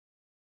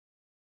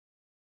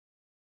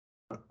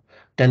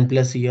10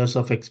 plus years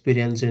of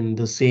experience in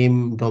the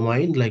same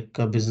domain, like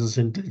business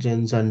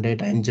intelligence and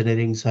data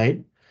engineering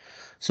side.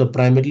 So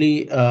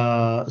primarily,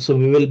 so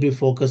we will be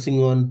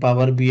focusing on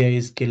Power BI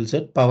skill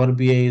set. Power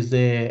BI is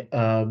a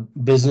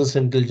business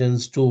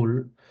intelligence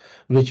tool,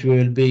 which we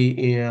will be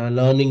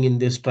learning in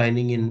this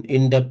training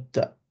in depth,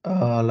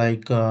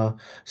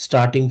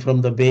 starting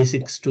from the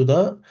basics to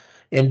the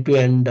end to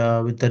end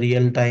with the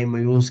real time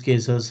use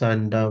cases,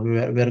 and we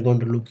are going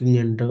to looking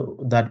into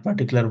that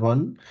particular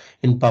one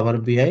in Power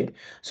BI.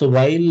 So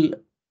while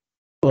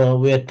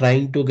we are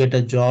trying to get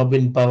a job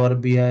in Power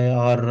BI,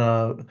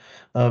 or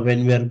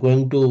when we are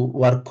going to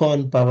work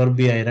on Power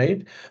BI,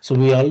 right? So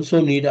we also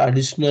need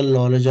additional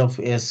knowledge of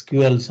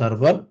SQL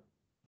Server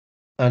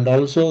and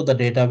also the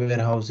data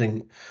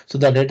warehousing. So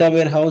the data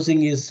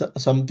warehousing is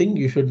something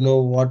you should know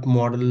what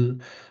model,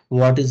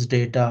 what is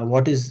data,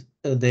 what is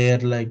there,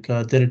 like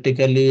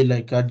theoretically,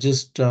 like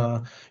just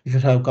you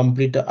should have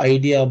complete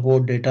idea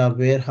about data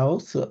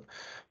warehouse.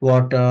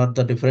 What are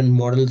the different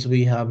models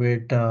we have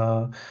it,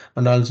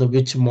 and also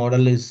which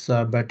model is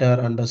better,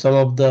 and some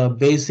of the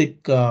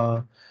basic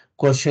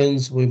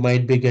questions we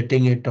might be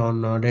getting it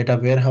on data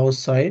warehouse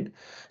side,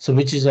 so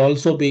which is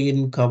also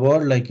being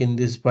covered like in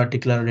this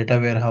particular data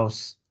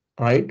warehouse,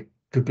 right?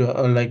 To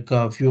like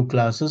a few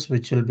classes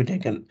which will be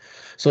taken.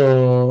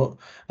 So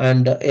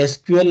and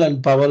SQL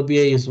and Power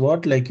BI is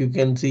what, like you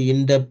can see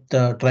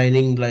in-depth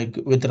training like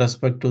with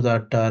respect to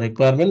that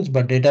requirements,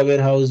 but data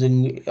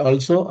warehousing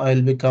also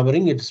I'll be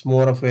covering. It's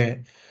more of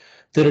a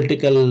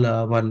theoretical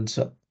ones.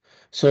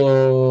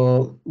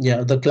 So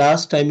yeah, the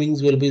class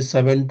timings will be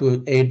 7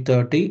 to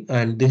 8:30,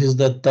 and this is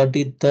the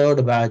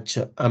 33rd batch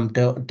I'm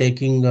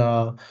taking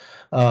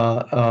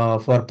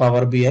for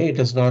Power BI. It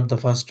is not the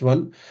first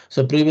one.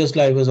 So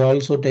previously I was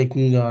also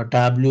taking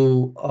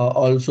Tableau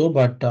also,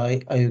 but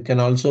I can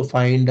also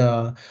find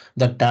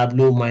the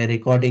Tableau my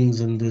recordings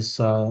in this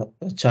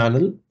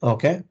channel.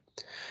 Okay.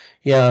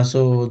 Yeah,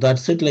 so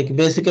that's it. Like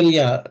basically,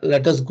 yeah,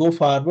 let us go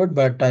forward,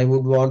 but I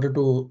would wanted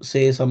to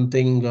say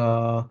something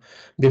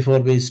before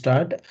we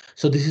start.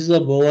 So this is a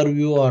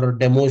overview or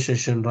demo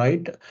session,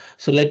 right?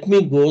 So let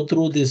me go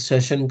through this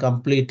session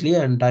completely,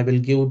 and I will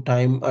give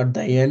time at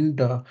the end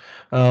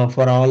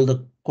for all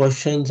the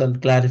questions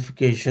and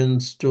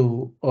clarifications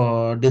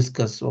to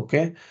discuss.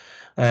 Okay,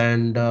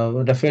 and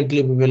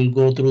definitely we will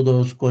go through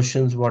those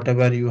questions,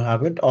 whatever you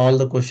have it, all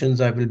the questions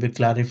I will be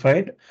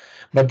clarified.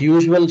 But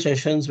usual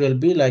sessions will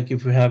be like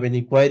if you have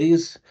any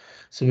queries,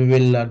 so we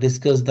will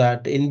discuss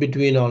that in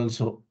between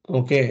also.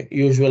 Okay,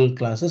 usual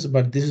classes,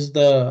 but this is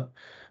the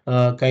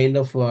kind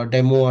of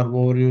demo or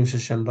overview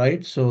session,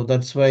 right? So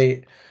that's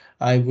why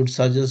I would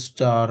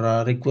suggest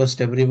or request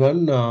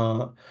everyone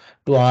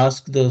to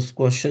ask those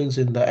questions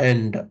in the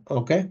end.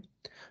 Okay,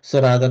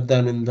 so rather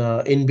than in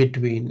the in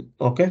between.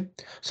 Okay,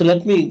 so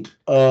let me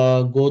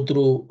go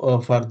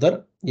through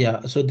further.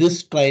 Yeah, so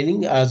this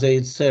training, as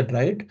I said,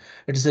 right,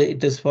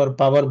 it is for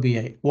Power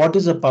BI. What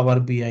is a Power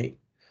BI?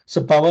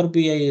 So Power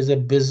BI is a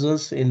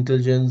business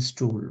intelligence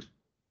tool,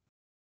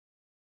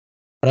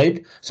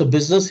 right? So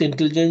business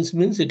intelligence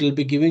means it will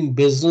be giving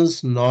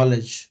business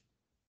knowledge.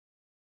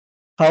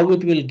 How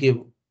it will give,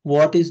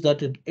 what is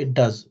that it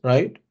does,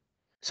 right?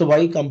 So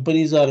why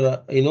companies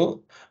are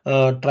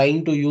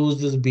trying to use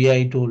this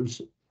BI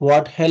tools?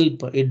 What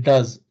help it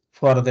does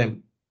for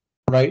them,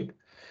 right?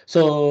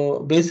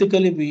 So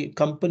basically, we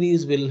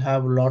companies will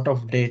have a lot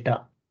of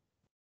data,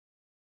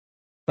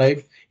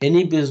 right?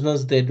 Any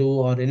business they do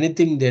or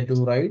anything they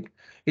do, right?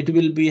 It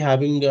will be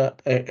having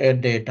a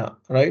data,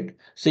 right?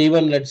 So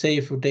even let's say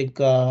if you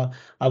take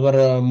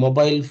our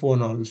mobile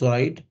phone also,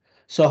 right?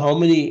 So how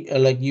many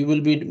like you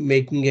will be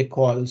making a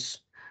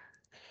calls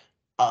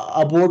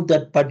about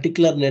that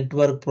particular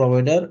network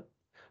provider,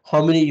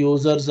 how many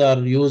users are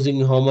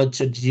using how much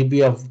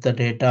GB of the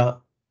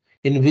data,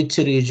 in which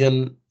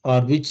region or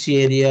which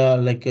area,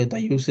 like the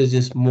usage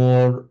is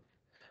more,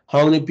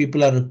 how many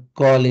people are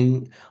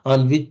calling,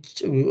 on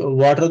which,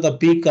 what are the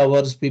peak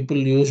hours people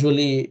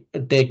usually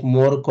take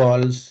more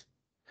calls.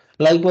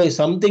 Likewise,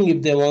 something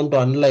if they want to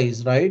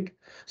analyze, right?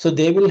 So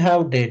they will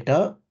have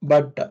data,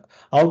 but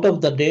out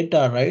of the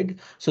data, right?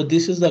 So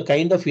this is the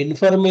kind of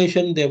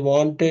information they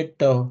wanted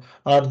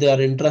or they are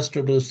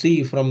interested to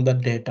see from the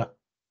data,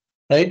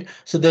 right?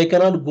 So they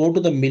cannot go to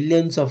the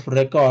millions of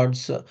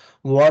records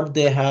what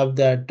they have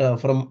that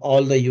from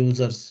all the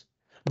users,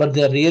 but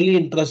they are really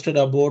interested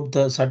about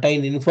the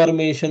certain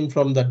information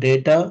from the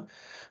data,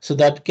 so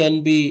that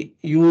can be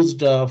used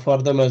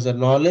for them as a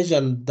knowledge,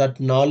 and that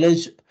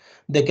knowledge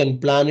they can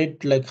plan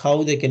it like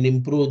how they can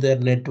improve their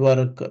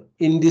network.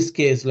 In this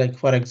case, like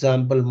for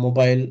example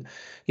mobile,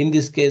 in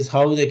this case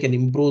how they can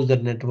improve their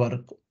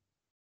network,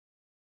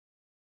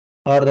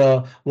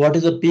 or what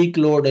is the peak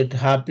load it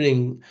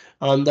happening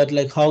on that,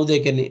 like how they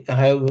can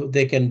have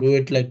they can do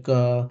it, like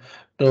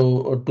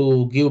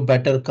to give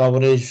better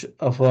coverage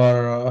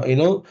for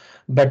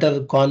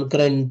better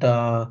concurrent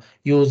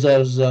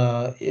users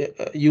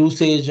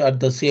usage at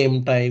the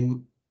same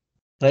time,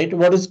 right?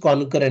 What is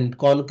concurrent?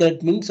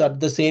 Concurrent means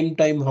at the same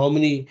time how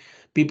many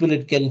people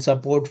it can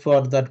support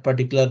for that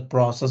particular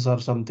process or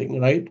something,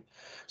 right?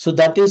 So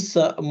that is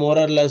more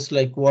or less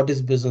like what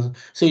is business.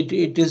 So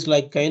it is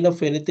like kind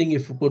of anything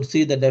if you could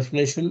see the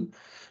definition.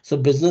 So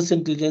business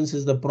intelligence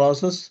is the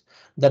process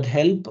that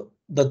help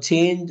the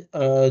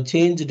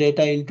change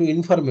data into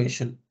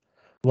information.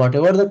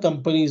 Whatever the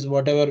companies,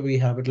 whatever we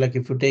have it, like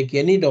if you take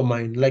any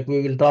domain, like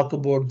we will talk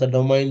about the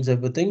domains,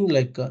 everything,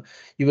 like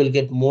you will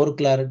get more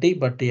clarity.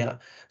 But yeah,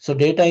 so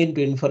data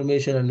into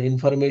information and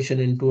information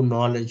into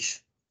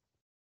knowledge,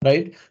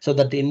 right? So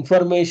that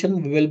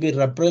information we will be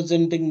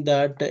representing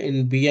that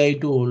in BI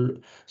tool.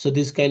 So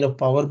this kind of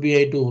Power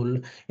BI tool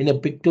in a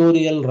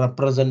pictorial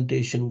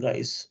representation,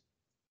 guys.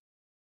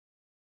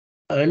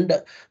 And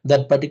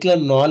that particular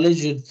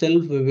knowledge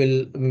itself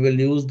we will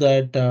use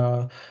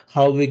that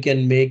how we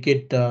can make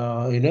it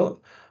further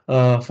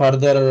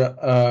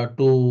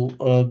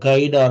to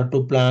guide or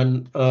to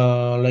plan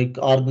like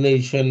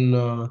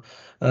organization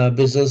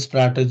business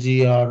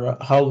strategy or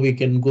how we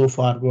can go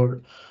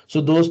forward. So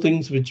those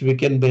things which we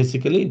can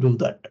basically do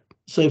that.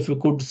 So if you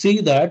could see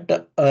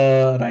that,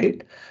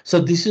 right, so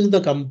this is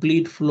the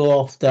complete flow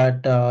of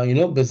that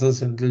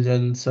business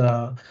intelligence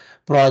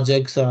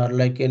projects are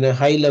like in a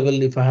high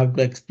level. If I have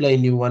to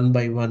explain you one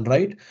by one,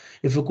 right?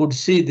 If you could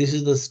see, this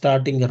is the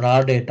starting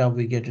raw data,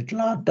 we get it,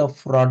 lot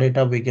of raw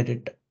data, we get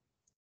it,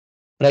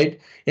 right?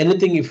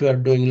 Anything if you are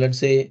doing, let's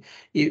say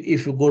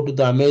if you go to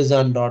the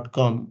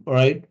amazon.com,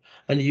 right,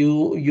 and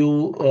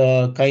you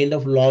kind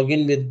of log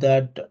in with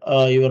that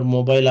your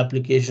mobile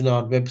application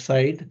or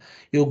website,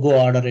 you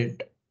go order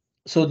it,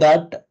 so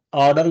that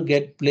order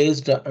get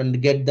placed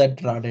and get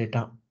that raw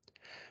data.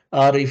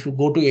 Or if you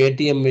go to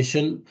ATM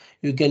machine,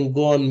 you can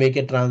go and make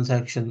a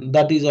transaction.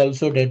 That is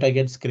also data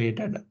gets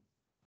created.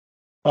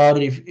 Or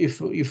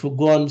if you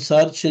go and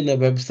search in a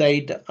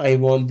website, I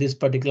want this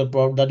particular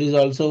product, that is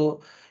also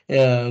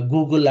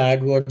Google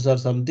AdWords or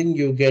something,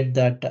 you get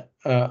that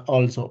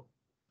also,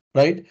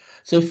 right?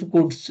 So if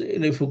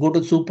you go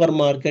to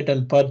supermarket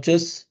and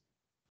purchase,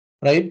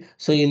 right?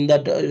 So in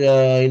that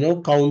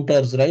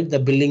counters, right, the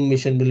billing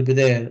machine will be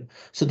there.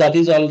 So that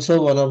is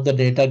also one of the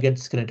data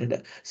gets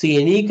created.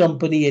 See, any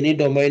company, any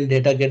domain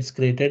data gets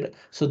created,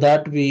 so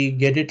that we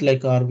get it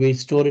like, or we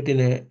store it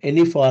in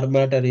any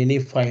format or any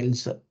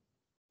files.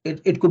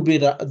 It could be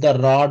the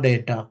raw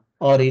data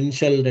or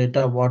initial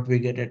data what we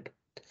get it.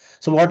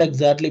 So what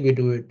exactly we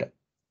do it,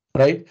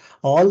 right?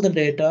 All the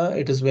data,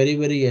 it is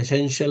very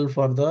essential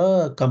for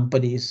the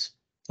companies,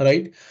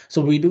 right?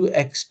 So we do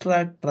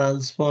extract,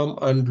 transform,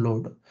 and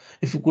load.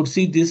 If you could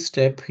see this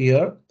step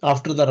here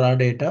after the raw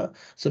data,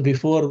 so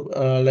before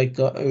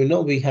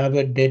we have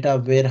a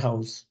data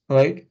warehouse,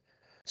 right?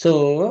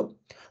 So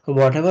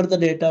whatever the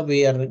data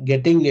we are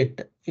getting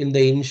it in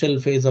the initial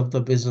phase of the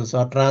business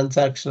or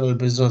transactional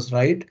business,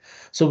 right?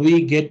 So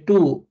we get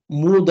to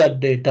move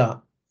that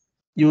data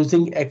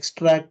using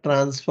extract,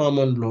 transform,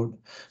 and load.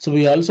 So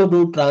we also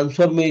do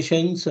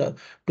transformations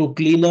to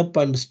clean up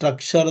and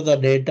structure the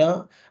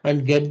data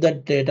and get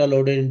that data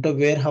loaded into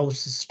warehouse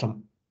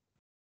system.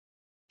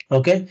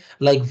 Okay,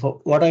 like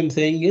what I'm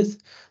saying is,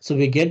 so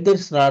we get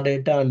this raw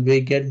data and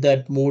we get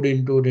that moved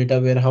into data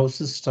warehouse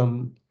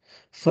system.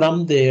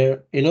 From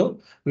there, we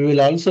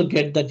will also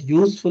get that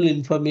useful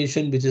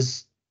information which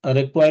is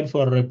required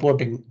for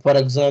reporting. For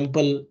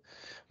example,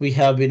 we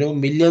have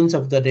millions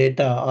of the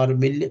data or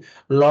million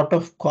lot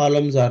of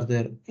columns are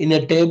there in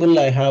a table.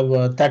 I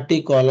have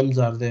 30 columns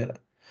are there.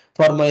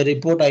 For my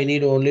report I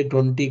need only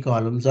 20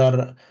 columns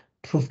or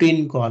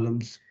 15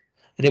 columns.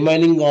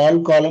 Remaining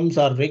all columns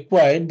are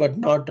required but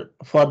not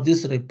for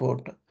this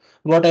report.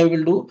 What I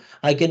will do,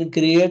 I can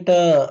create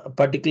a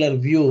particular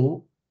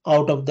view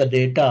out of the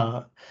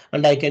data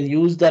and I can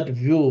use that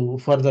view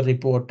for the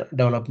report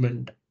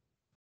development,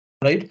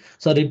 right?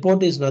 So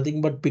report is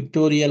nothing but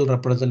pictorial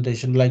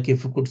representation. Like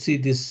if you could see,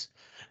 this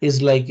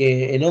is like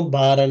a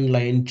bar and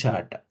line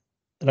chart,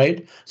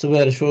 right? So we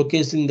are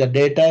showcasing the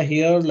data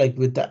here like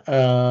with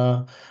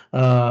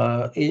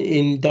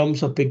in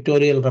terms of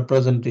pictorial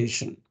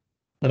representation,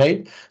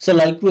 right? So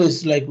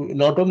likewise, like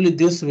not only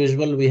this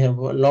visual, we have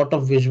a lot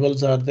of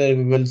visuals are there.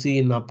 We will see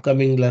in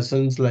upcoming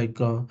lessons like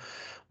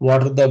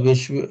what are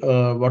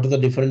the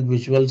different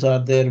visuals are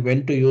there,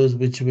 when to use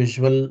which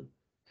visual,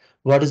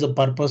 what is the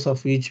purpose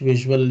of each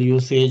visual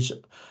usage.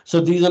 So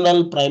these are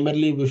all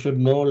primarily we should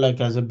know, like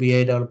as a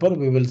BI developer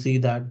we will see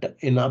that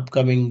in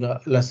upcoming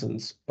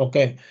lessons.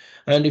 Okay,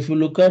 and if you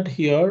look at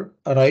here,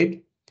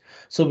 right,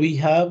 so we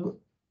have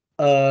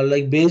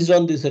like based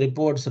on these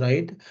reports,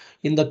 right,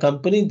 in the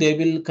company they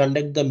will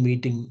conduct the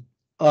meeting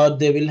or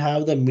they will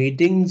have the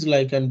meetings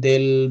like, and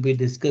they'll be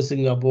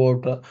discussing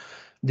about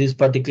this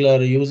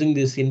particular using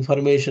this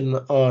information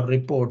or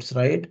reports,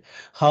 right,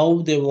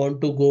 how they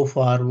want to go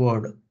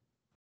forward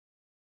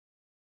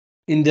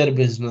in their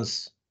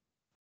business,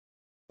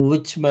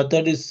 which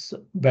method is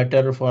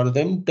better for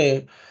them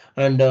to,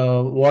 and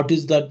what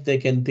is that they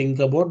can think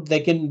about, they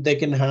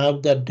can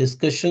have that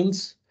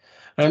discussions,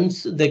 and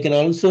they can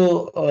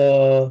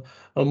also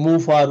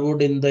move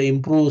forward in the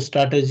improved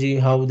strategy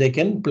how they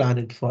can plan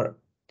it for.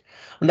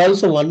 And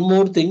also one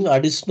more thing,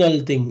 additional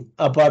thing,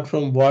 apart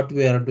from what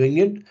we are doing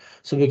it,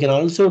 so we can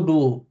also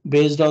do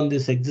based on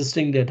this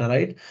existing data,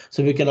 right?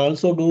 So we can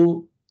also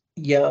do,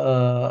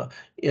 yeah,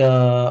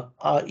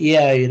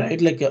 AI,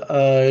 right? Like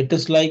it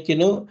is like,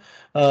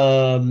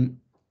 um,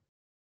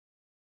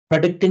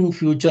 predicting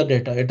future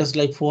data. It is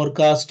like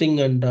forecasting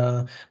and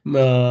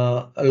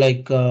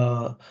like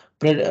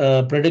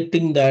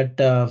predicting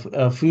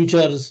that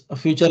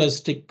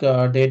futuristic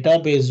data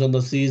based on the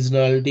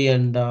seasonality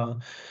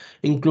and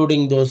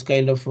including those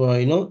kind of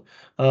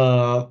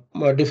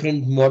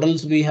different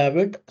models we have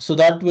it. So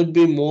that would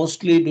be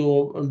mostly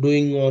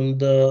doing on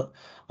the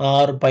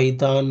R,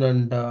 Python,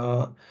 and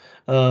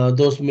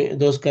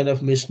those kind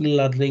of machine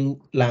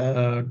learning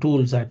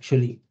tools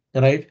actually,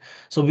 right?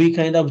 So we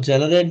kind of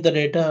generate the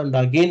data, and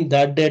again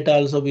that data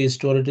also we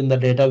store it in the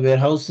data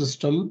warehouse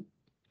system,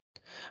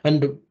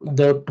 and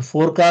the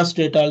forecast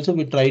data also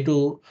we try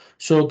to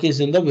showcase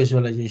in the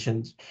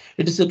visualizations.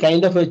 It is a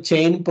kind of a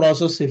chain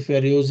process if you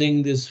are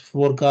using this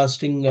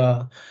forecasting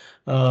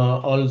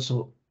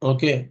also.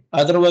 Okay.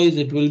 Otherwise,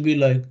 it will be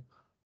like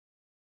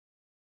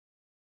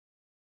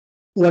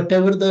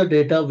whatever the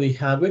data we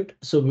have it.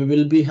 So we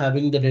will be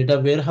having the data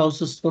warehouse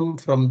system.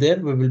 From there,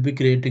 we will be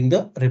creating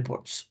the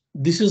reports.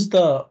 This is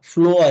the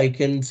flow I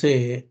can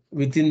say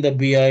within the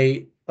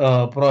BI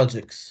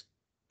projects,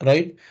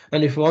 right?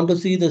 And if you want to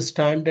see the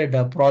standard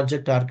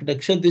project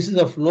architecture, this is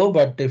a flow.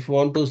 But if you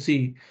want to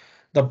see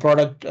the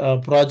product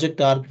project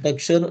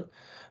architecture,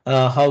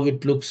 how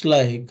it looks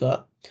like.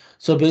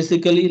 So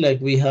basically, like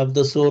we have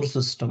the source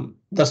system.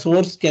 The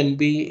source can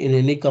be in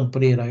any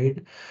company, right?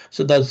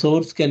 So the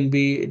source can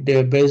be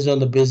based on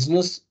the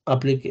business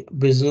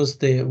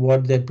they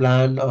what they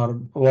plan or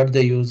what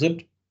they use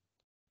it,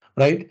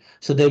 right?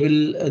 So they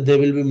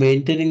will be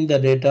maintaining the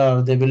data,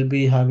 or they will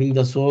be having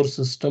the source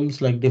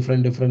systems like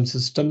different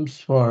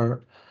systems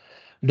for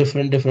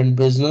different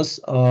business,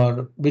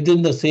 or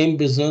within the same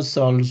business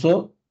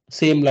also,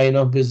 same line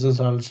of business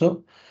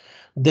also.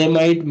 They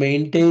might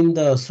maintain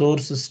the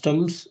source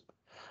systems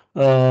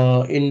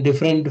in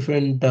different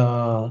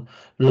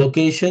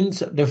locations,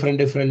 different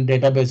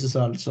databases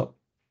also,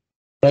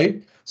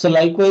 right? So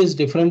likewise,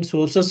 different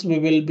sources we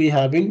will be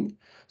having.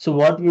 So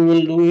what we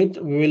will do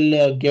it, we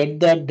will get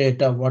that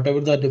data,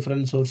 whatever the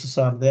different sources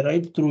are there,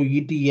 right, through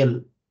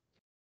ETL.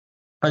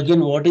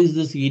 Again, what is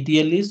this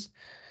ETL is?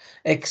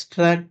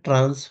 Extract,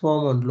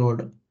 transform, and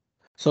load.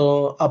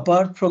 So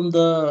apart from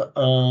the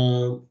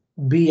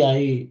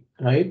BI,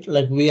 right,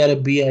 like we are a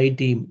BI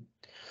team.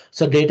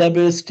 So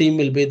database team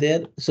will be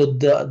there. So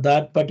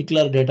that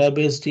particular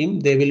database team,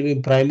 they will be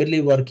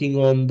primarily working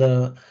on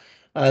the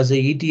as a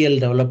ETL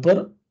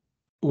developer.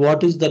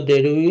 What is the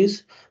they do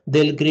is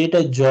they'll create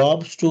a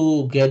jobs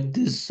to get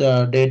this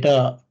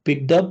data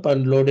picked up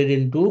and loaded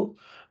into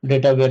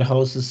data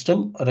warehouse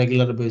system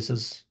regular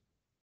basis,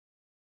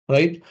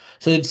 right?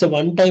 So it's a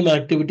one time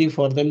activity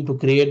for them to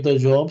create the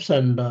jobs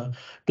and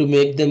to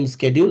make them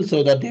schedule,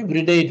 so that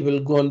every day it will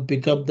go and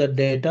pick up the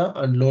data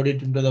and load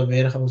it into the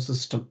warehouse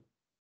system.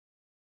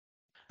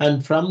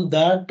 And from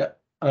that,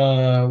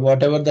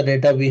 whatever the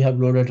data we have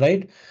loaded,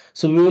 right?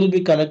 So we will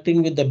be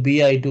connecting with the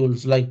BI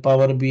tools like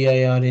Power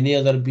BI or any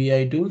other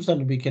BI tools,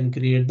 and we can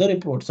create the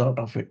reports out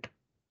of it,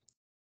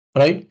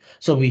 right?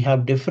 So we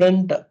have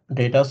different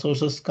data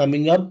sources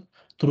coming up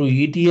through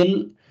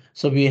ETL.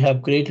 So we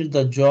have created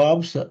the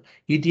jobs.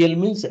 ETL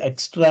means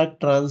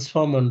extract,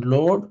 transform, and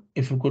load.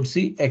 If you could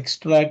see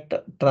extract,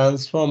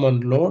 transform,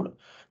 and load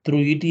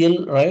through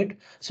ETL, right?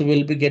 So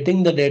we'll be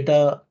getting the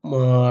data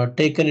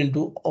taken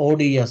into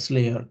ODS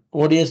layer.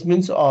 ODS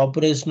means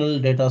operational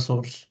data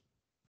source.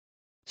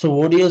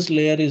 So ODS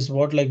layer is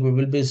what, like we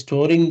will be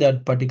storing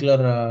that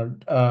particular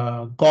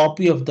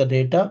copy of the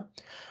data,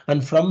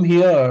 and from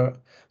here,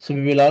 so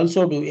we will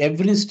also do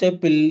every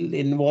step will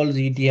involve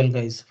ETL,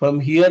 guys. From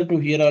here to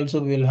here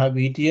also we will have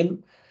ETL.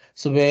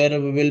 So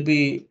where we will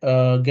be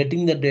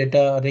getting the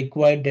data,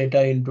 required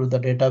data into the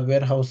data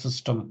warehouse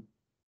system.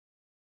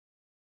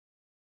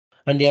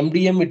 And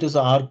MDM, it is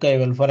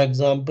archival. For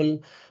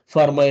example,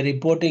 for my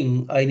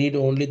reporting, I need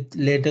only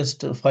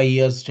latest 5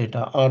 years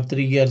data or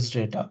 3 years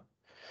data.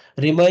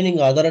 Remaining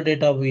other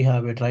data we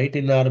have it, right,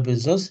 in our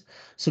business.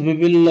 So we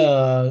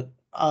will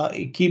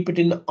keep it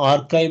in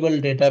archival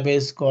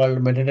database called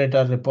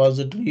metadata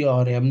repository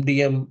or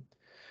MDM.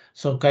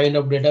 So kind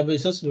of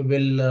databases we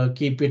will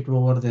keep it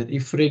over there.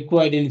 If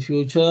required in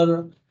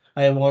future,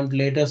 I want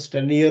latest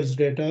 10 years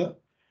data,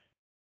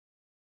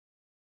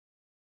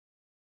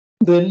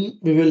 then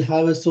we will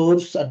have a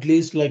source at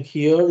least like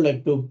here,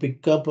 like to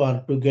pick up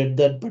or to get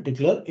that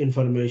particular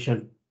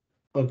information,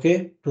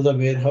 okay, to the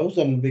warehouse,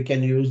 and we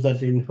can use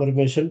that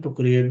information to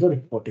create the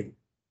reporting.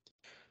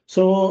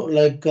 So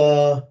like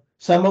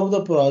some of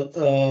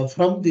the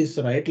from this,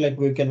 right, like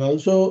we can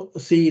also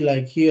see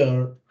like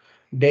here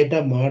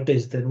data mart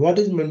is there. What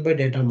is meant by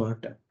data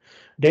mart?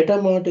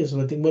 Data mart is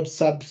nothing but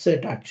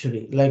subset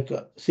actually. Like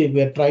see,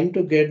 we are trying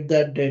to get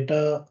that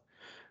data,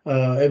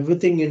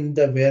 everything in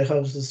the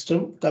warehouse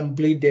system,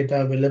 complete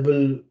data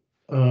available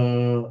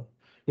uh,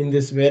 in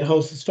this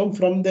warehouse system.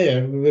 From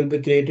there, we will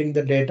be creating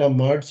the data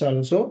marts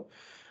also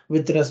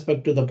with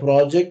respect to the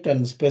project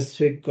and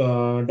specific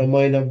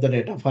domain of the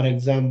data. For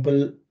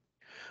example,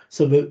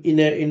 so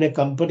in a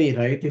company,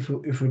 right? If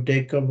you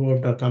take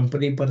about a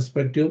company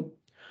perspective,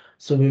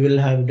 so we will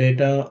have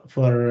data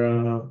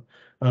for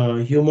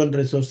human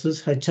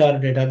resources. HR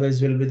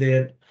database will be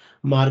there.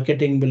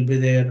 Marketing will be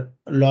there.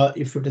 Law,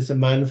 if it is a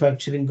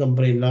manufacturing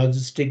company,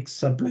 logistics,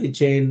 supply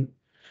chain,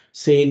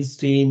 sales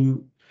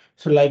team.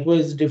 So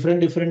likewise,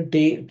 different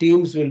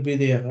teams will be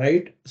there,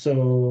 right?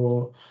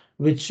 So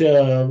which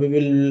we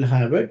will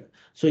have it.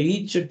 So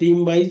each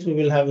team wise, we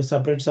will have a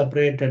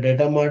separate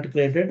data mart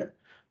created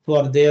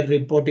for their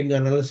reporting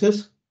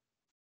analysis.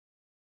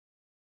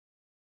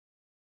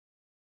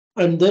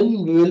 And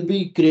then we will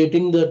be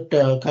creating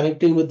that,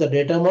 connecting with the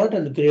data mart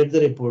and create the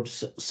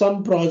reports.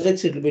 Some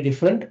projects it will be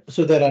different.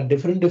 So there are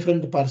different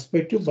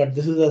perspective, but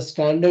this is a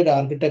standard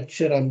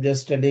architecture I'm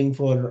just telling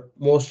for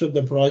most of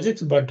the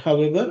projects. But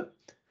however,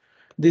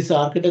 this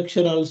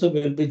architecture also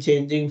will be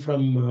changing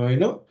from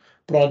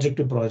project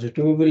to project.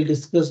 We will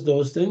discuss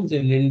those things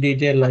in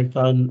detail, like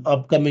on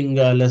upcoming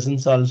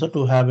lessons also,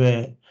 to have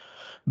a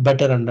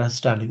better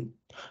understanding.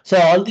 So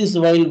all this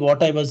while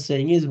what I was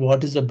saying is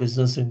what is a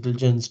business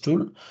intelligence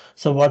tool?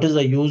 So what is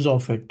the use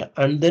of it?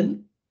 And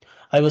then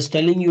I was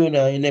telling you in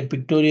a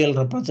pictorial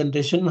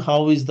representation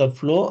how is the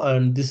flow,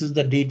 and this is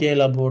the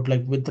detail about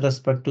like with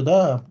respect to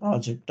the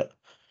project.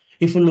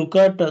 If you look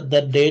at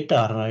the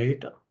data,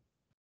 right?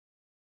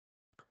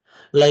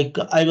 Like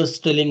I was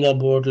telling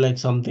about like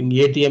something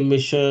ATM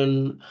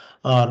mission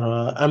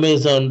or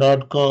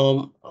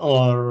Amazon.com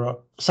or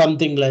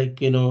something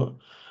like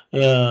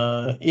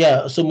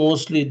yeah, so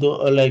mostly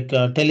like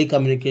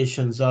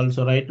telecommunications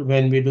also, right?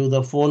 When we do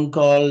the phone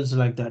calls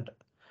like that.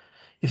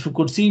 If you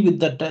could see with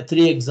the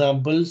three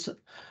examples,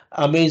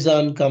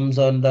 Amazon comes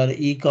under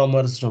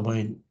e-commerce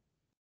domain,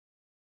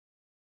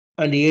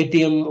 and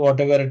ATM,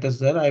 whatever it is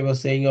there, I was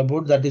saying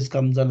about that is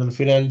comes under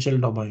financial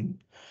domain.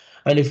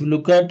 And if you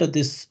look at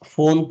this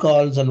phone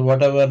calls and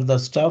whatever the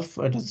stuff,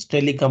 it is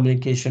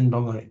telecommunication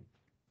domain,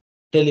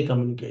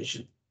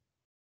 telecommunication,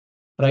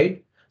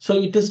 right? So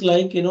it is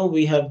like,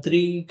 we have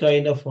three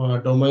kind of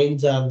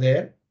domains are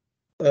there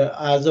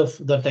as of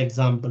that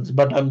examples.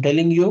 But I'm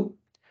telling you,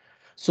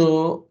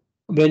 so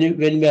when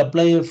we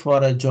apply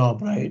for a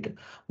job, right,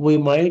 we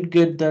might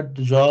get that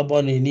job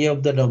on any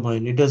of the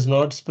domain. It is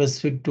not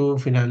specific to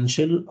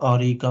financial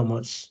or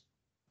e-commerce,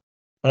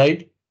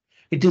 right?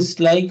 It is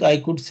like I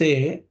could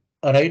say,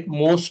 right,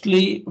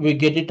 mostly we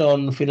get it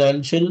on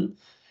financial,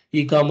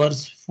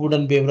 e-commerce, food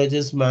and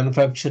beverages,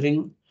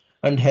 manufacturing,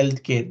 and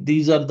healthcare.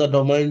 These are the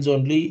domains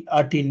only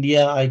at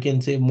India. I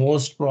can say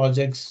most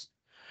projects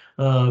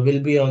will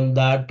be on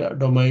that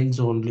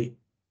domains only.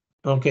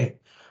 Okay.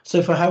 So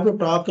if I have to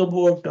talk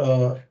about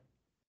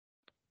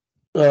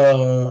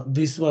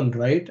this one,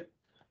 right?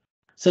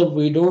 So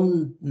we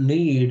don't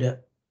need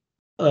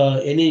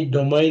any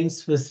domain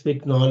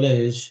specific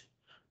knowledge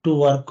to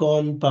work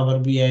on Power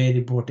BI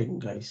reporting,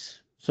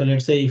 guys. So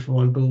let's say if you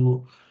want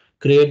to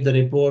create the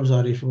reports,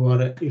 or if you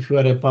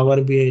are a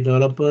Power BI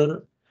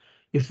developer,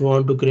 if you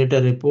want to create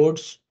a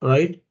reports,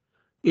 right?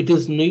 It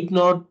is need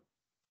not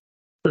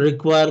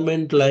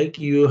requirement like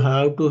you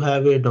have to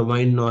have a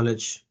domain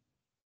knowledge.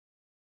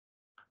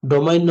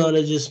 Domain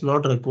knowledge is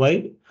not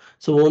required.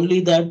 So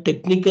only that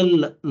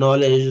technical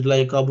knowledge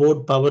like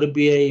about Power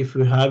BI, if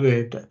you have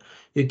it,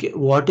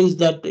 what is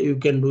that you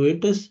can do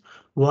it is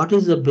what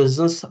is the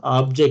business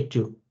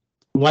objective?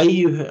 Why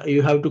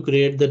you have to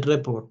create that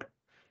report?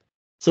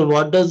 So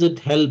what does it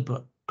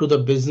help to the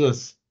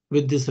business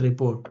with this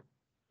report?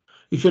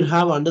 You should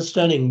have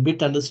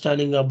bit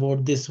understanding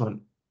about this one.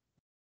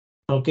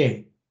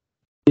 Okay.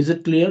 Is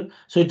it clear?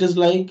 So it is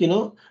like,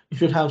 you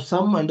should have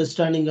some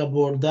understanding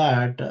about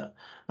that,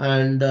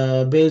 and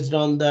based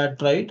on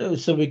that, right?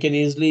 So we can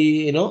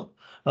easily,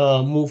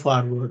 move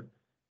forward.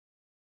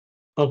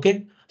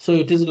 Okay, so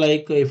it is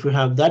like if you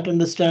have that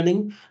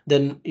understanding,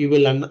 then you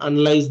will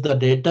analyze the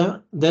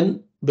data.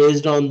 Then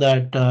based on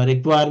that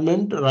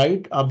requirement,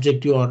 right,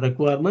 objective or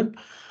requirement,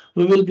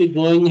 we will be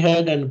going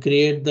ahead and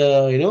create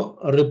the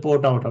a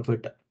report out of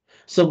it.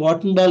 So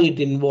what and all it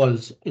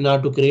involves in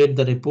order to create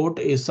the report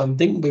is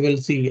something we will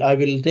see. I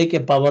will take a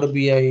Power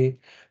BI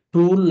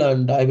tool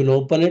and I will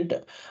open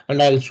it,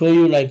 and I'll show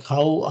you like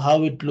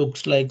how it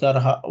looks like, or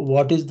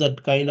what is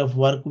that kind of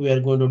work we are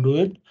going to do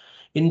it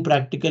in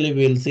practically.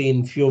 We'll see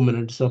in few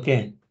minutes.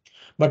 Okay,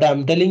 but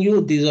I'm telling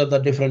you these are the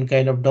different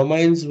kind of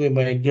domains we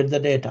might get the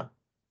data,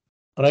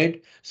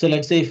 right? So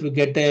let's say if we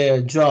get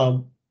a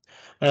job,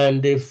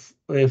 and if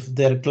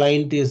their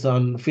client is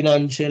on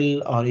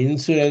financial or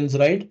insurance,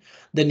 right,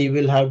 then you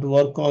will have to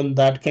work on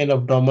that kind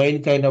of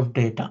domain kind of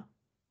data.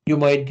 You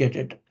might get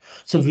it.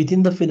 So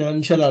within the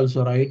financial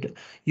also, right,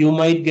 you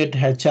might get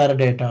HR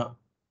data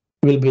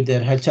will be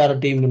there, HR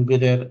team will be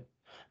there.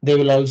 They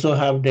will also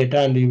have data,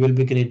 and you will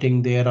be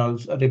creating their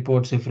also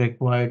reports if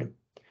required.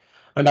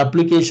 And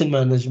application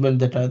management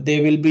data,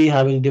 they will be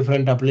having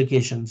different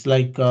applications,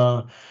 like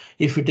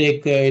if you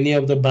take any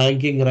of the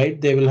banking, right,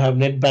 they will have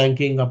net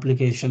banking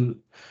application.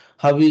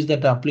 how is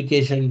that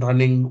application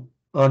running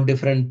on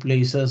different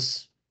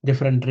places,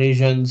 different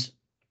regions,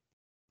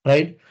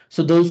 right?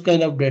 So those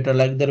kind of data,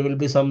 like there will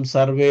be some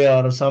survey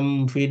or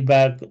some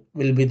feedback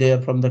will be there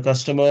from the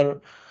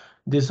customer.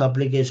 This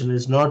application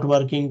is not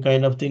working,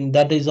 kind of thing.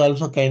 That is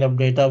also kind of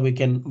data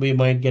we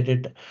might get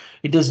it.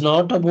 It is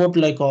not about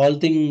like all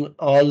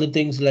the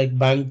things like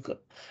bank.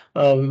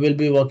 We will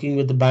be working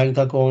with the bank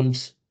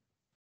accounts.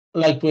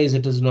 Likewise,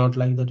 it is not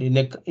like that.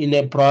 In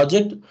a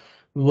project,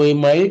 we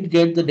might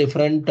get the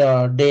different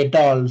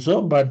data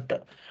also,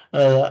 but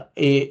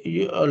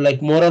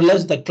like more or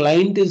less the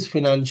client is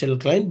financial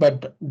client,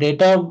 but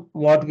data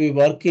what we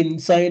work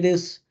inside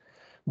is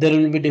there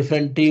will be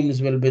different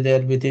teams will be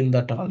there within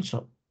that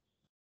also,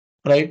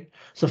 right?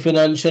 So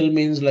financial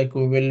means like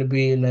we will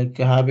be like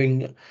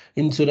having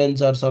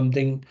insurance or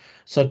something.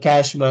 So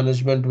cash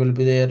management will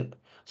be there.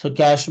 So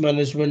cash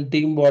management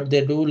team, what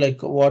they do,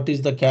 like what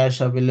is the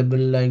cash available,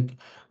 like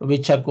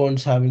which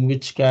accounts having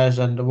which cash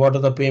and what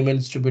are the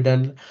payments to be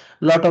done.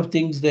 Lot of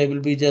things they will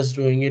be just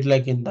doing it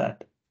like in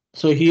that.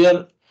 So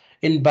here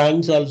in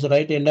banks also,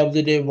 right? End of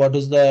the day, what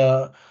is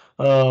the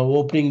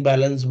opening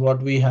balance,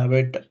 what we have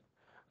it,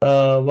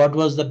 what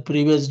was the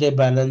previous day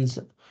balance,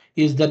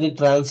 is there any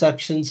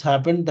transactions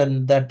happened,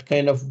 then that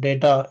kind of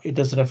data it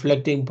is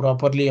reflecting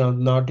properly or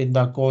not in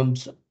the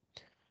accounts,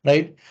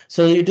 right?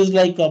 So it is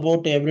like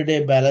about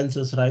everyday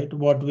balances, right?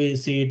 What we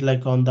see it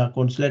like on the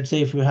accounts. Let's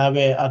say if you have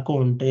a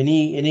account,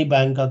 any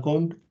bank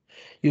account,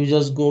 you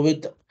just go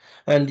with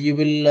and you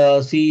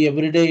will see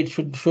every day it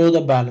should show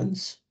the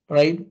balance,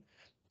 right?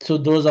 So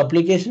those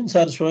applications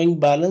are showing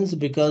balance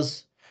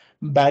because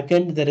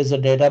backend there is a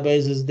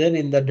database is there.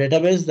 In the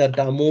database that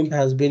amount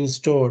has been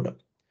stored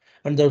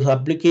and those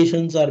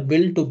applications are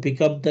built to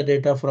pick up the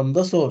data from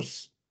the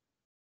source,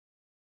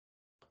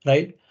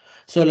 right?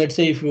 So let's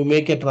say if you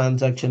make a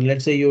transaction,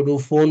 let's say you do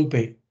phone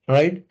pay,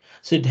 right?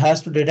 So it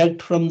has to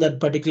detect from that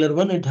particular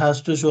one, it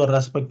has to show a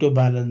respective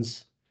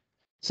balance.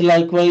 So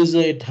likewise,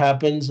 it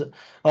happens.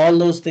 All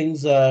those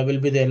things will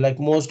be there. Like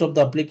most of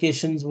the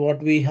applications,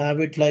 what we have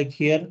it like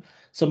here.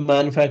 So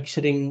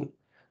manufacturing,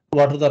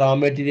 what are the raw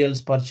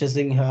materials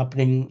purchasing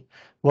happening?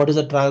 What is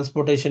the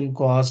transportation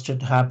cost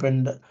it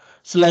happened?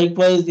 So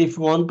likewise, if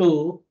you want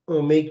to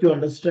make you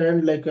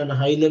understand like on a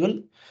high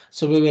level,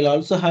 so we will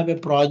also have a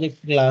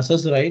project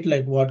classes, right?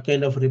 Like what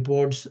kind of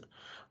reports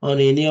on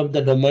any of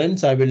the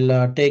domains. I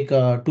will take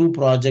two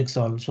projects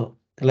also,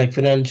 like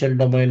financial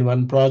domain,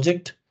 one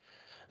project,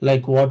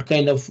 like what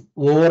kind of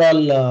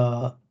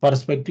overall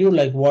perspective,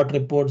 like what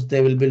reports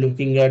they will be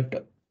looking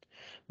at,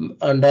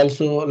 and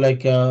also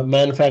like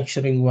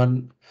manufacturing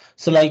one.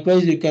 So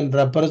likewise, you can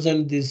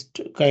represent these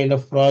kind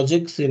of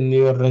projects in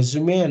your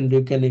resume, and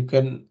you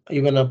can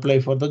even apply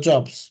for the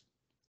jobs,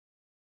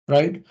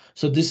 right?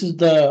 So this is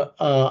the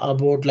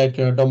about like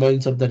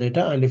domains of the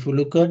data, and if you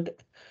look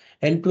at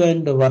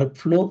end-to-end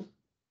workflow,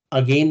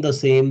 again the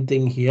same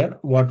thing here.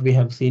 What we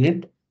have seen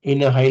it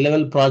in a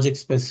high-level project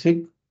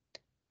specific.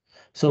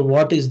 So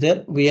what is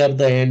there? We are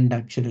the end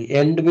actually.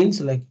 End means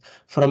like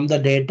from the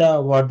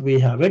data what we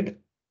have it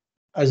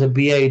as a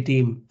BI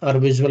team or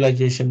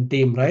visualization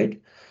team,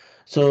 right?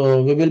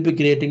 So we will be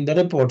creating the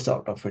reports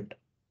out of it.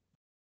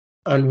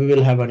 And we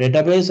will have a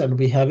database and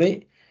we have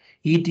a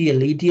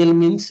ETL. ETL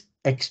means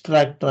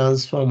extract,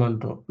 transform,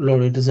 and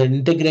load. It is an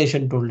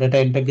integration tool,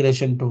 data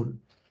integration tool.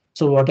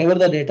 So whatever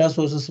the data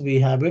sources we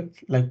have it,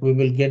 like we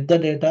will get the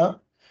data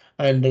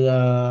and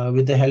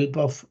with the help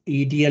of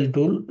ETL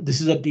tool.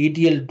 This is a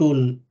ETL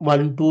tool,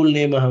 one tool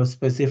name I have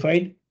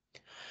specified,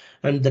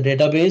 and the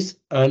database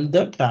and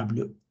the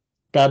Tableau.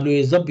 Tableau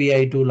is the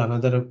BI tool,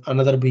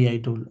 another BI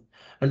tool,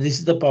 and this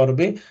is the Power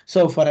BI.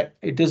 So for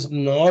it is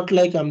not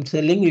like I'm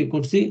selling. You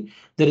could see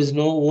there is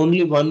no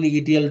only one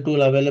ETL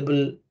tool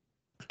available.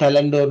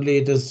 Talent only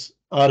it is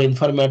or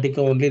Informatica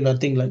only,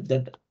 nothing like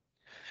that.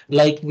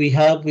 Like we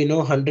have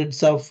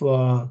hundreds of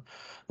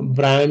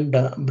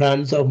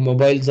brands of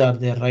mobiles are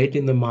there, right,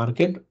 in the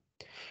market.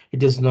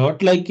 It is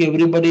not like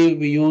everybody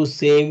we use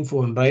same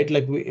phone, right?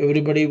 Like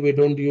everybody we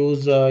don't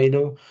use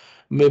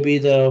maybe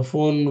the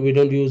phone we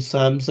don't use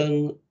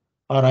Samsung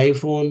or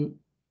iPhone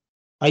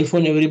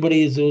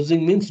everybody is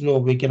using means no,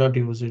 we cannot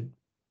use it,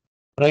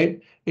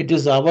 right? It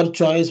is our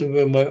choice.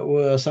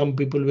 Some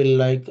people will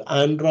like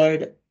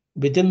Android.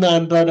 Within the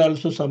Android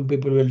also some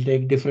people will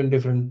take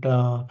different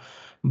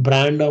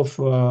brand of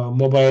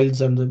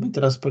mobiles and with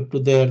respect to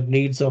their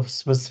needs of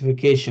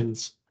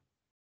specifications,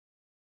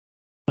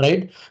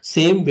 right?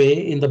 Same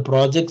way in the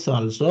projects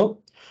also,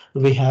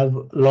 we have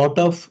lot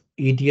of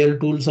ETL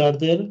tools are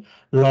there,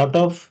 lot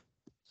of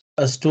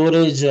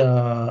storage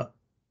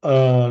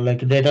like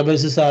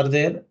databases are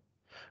there,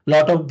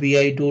 lot of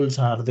BI tools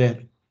are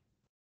there,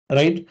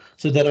 right?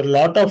 So there are a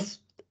lot of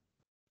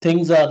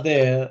things are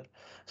there,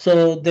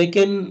 so they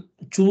can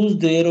choose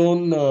their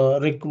own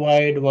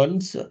required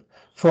ones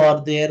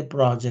for their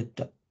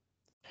project.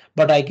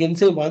 But I can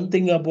say one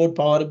thing about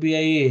Power BI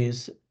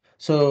is,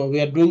 so we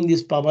are doing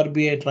this Power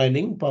BI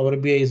training. Power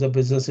BI is a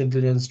business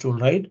intelligence tool,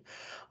 right?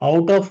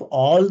 Out of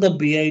all the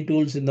BI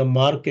tools in the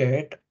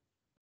market,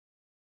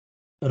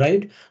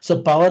 right?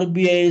 So Power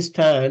BI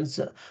stands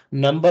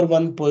number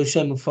one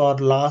position for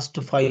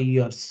last 5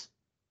 years.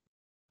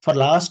 For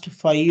last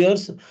 5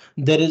 years,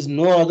 there is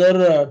no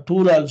other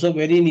tool also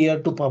very near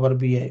to Power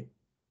BI.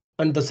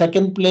 And the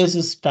second place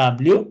is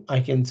Tableau, I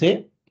can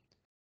say.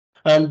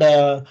 And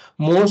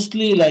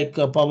mostly like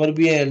Power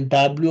BI and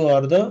Tableau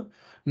are the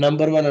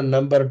number one and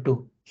number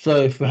two. So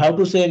if you have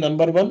to say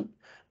number one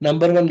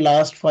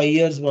last 5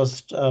 years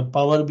was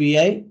Power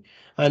BI,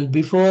 and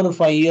before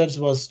 5 years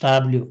was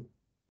Tableau.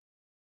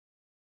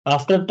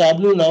 After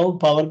Tableau, now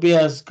Power BI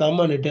has come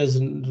and it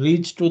has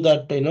reached to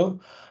that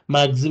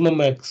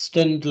maximum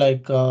extent,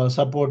 like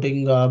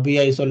supporting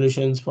BI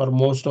solutions for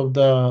most of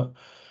the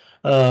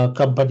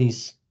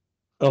companies.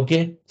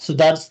 Okay, so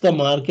that's the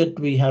market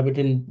we have it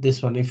in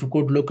this one. If you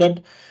could look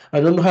at,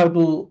 I don't have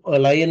to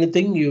lie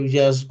anything. You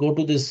just go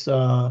to this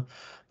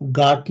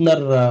Gartner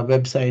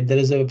website. There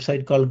is a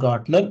website called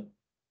Gartner.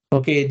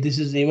 Okay, this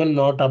is even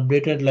not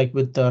updated like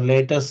with the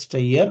latest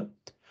year.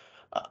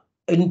 Uh,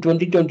 in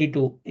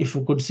 2022, if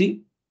you could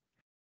see,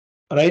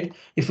 right?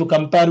 If you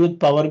compare with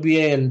Power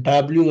BI and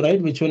Tableau, right,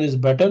 which one is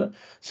better?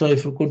 So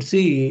if you could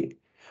see,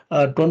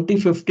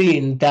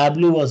 2015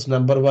 Tableau was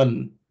number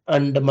one,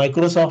 and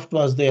Microsoft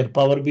was there.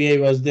 Power BI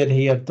was there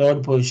here,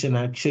 third position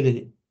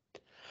actually.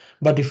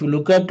 But if you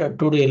look at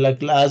today,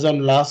 like as on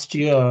last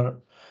year,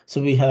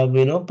 so we have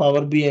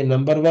Power BI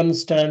number one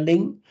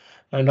standing,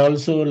 and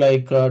also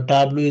like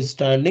Tableau is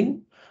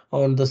standing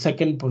on the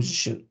second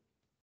position.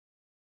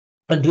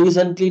 And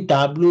recently,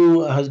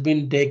 Tableau has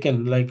been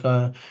taken, like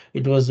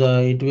it was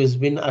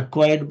been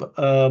acquired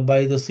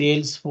by the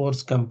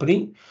Salesforce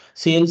company.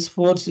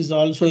 Salesforce is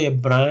also a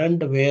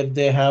brand where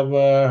they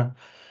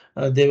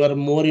were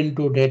more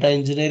into data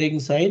engineering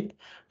side.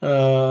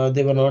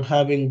 They were not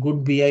having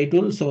good BI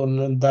tools, so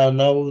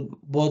now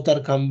both are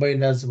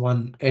combined as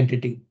one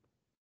entity,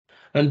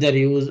 and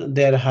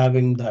they're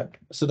having that.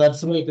 So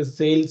that's like a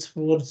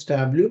Salesforce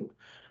Tableau,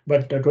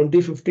 but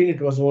 2015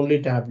 it was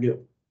only Tableau,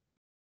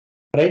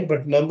 right?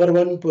 But number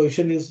one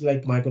position is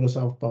like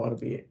Microsoft Power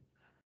BI.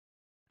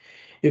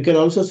 You can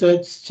also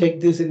check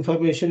this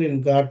information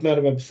in Gartner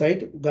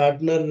website.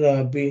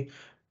 Gartner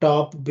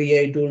top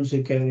BI tools.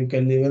 You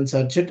can even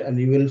search it and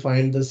you will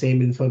find the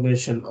same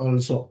information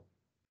also.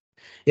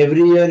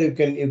 Every year you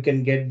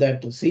can get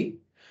that to see.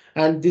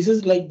 And this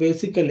is like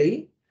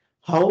basically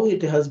how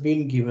it has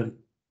been given,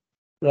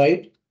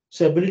 right?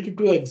 So ability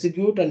to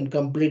execute and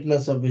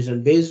completeness of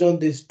vision based on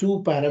these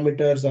two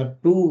parameters or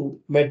two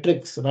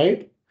metrics,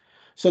 right?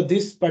 So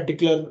this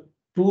particular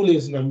tool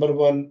is number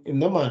one in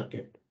the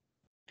market.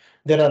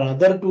 There are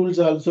other tools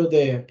also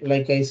there.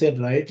 Like I said,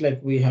 right? Like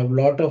we have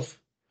lot of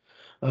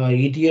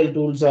ETL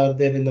tools are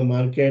there in the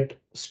market.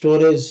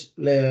 Storage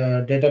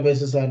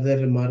databases are there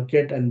in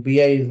market, and BI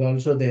is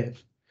also there.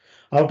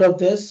 Out of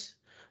this,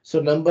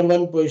 so number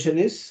one position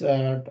is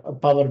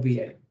Power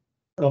BI.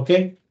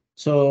 Okay.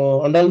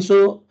 So and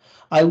also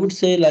I would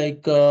say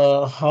like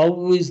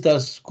how is the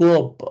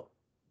scope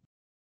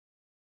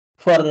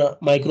for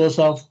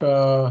Microsoft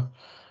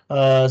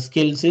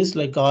skills is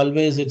like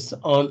always it's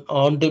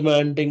on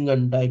demanding,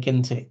 and I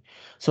can say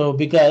so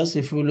because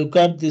if you look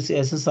at this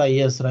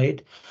SSIS,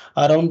 right,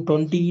 around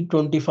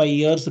 20-25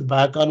 years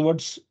back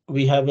onwards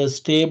we have a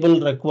stable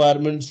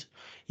requirements.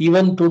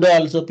 Even today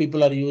also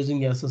people are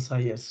using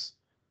SSIS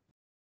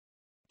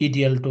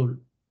ETL tool.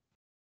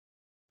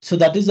 So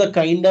that is a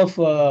kind of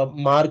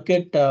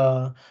market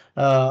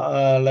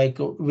like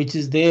which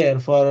is there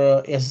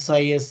for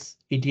SSIS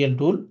ETL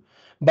tool,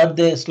 but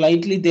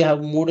they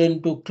have moved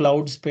into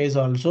cloud space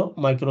also.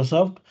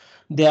 Microsoft,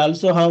 they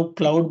also have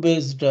cloud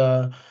based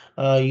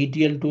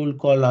ETL tool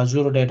called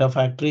Azure Data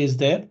Factory is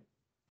there,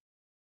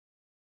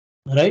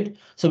 right?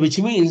 So which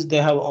means they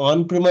have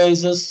on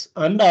premises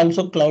and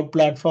also cloud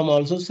platform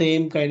also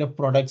same kind of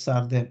products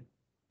are there.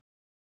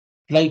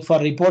 Like for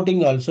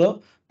reporting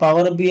also,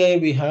 Power BI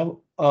we have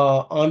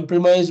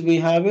on-premise we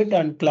have it,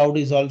 and cloud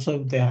is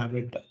also they have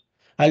it.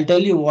 I'll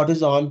tell you what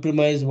is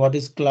on-premise, what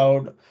is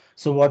cloud.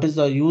 So what is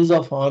the use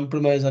of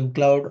on-premise and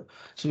cloud?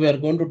 So we are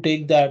going to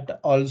take that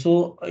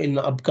also in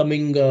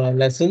upcoming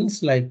lessons.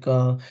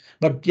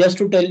 But just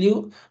to tell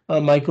you,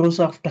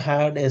 Microsoft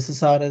had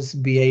SSRS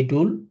BI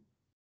tool,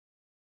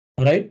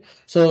 right?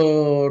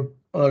 So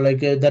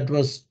that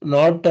was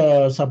not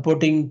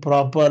supporting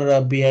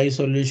proper BI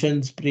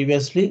solutions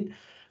previously.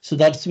 So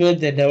that's where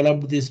they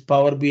developed this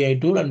Power BI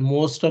tool, and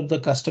most of the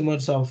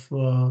customers of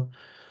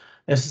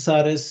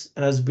SSRS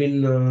has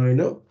been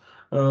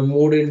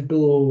moved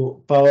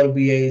into Power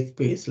BI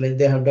space. Like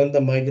they have done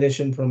the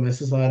migration from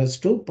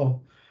SSRS to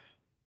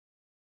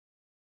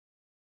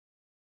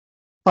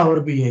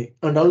Power BI.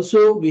 And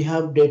also we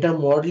have data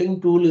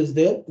modeling tool is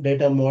there,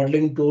 data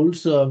modeling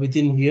tools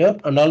within here,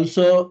 and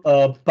also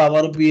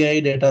Power BI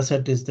data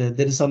set is there.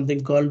 There is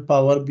something called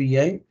Power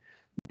BI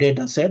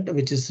data set,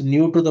 which is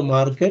new to the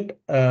market.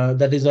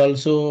 That is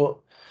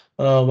also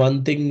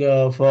one thing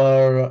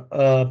for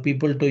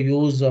people to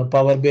use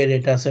Power BI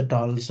data set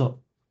also.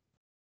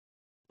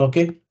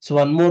 Okay, so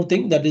one more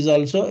thing that is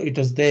also it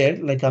is there.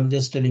 Like I'm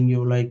just telling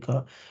you, like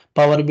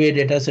Power BI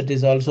dataset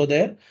is also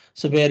there.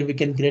 So where we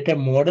can create a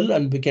model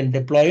and we can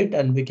deploy it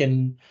and we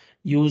can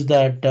use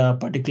that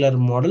particular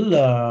model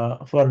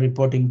for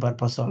reporting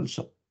purpose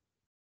also.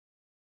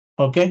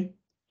 Okay.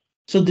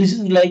 So this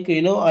is like,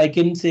 I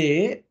can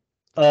say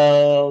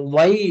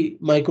why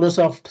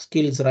Microsoft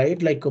skills,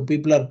 right? Like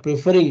people are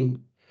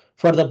preferring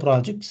for the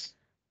projects.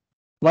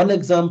 One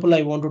example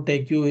I want to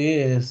take you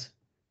is,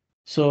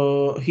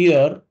 so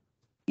here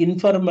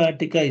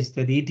Informatica is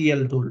the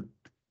ETL tool.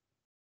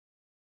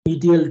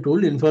 ETL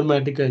tool,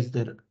 Informatica is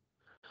there,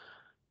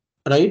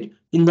 right?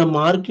 In the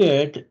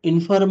market,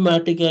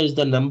 Informatica is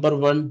the number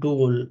one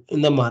tool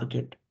in the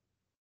market.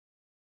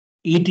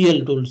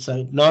 ETL tool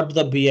side, not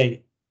the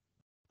BI,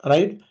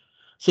 right?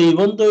 So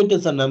even though it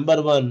is a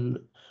number one,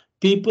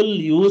 people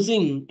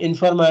using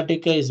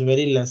Informatica is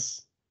very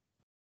less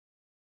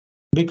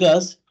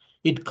because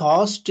it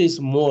cost is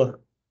more.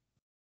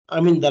 I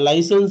mean, the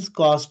license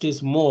cost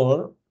is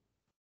more,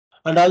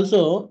 and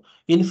also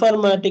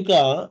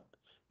Informatica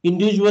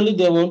individually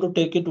they want to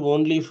take it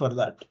only for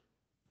that,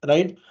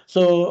 right?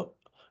 So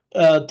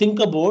think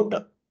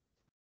about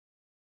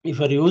if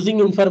you're using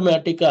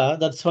Informatica,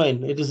 that's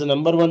fine. It is a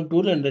number one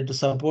tool and it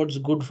supports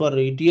good for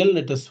ETL,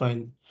 it is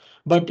fine.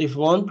 But if you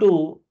want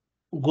to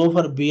go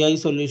for BI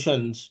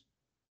solutions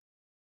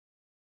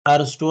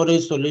or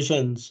storage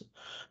solutions,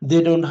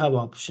 they don't have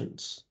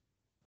options,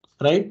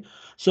 right?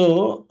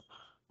 So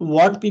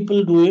what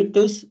people do it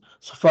is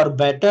for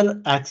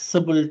better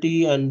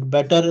accessibility and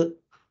better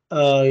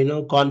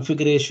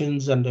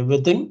configurations and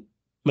everything,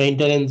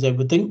 maintenance,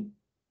 everything.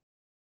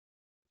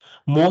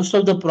 Most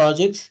of the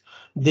projects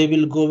they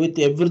will go with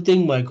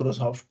everything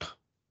Microsoft.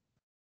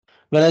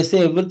 When I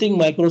say everything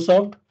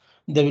Microsoft,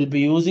 they will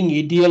be using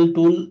ETL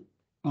tool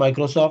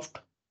Microsoft,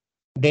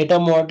 data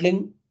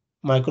modeling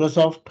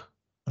Microsoft,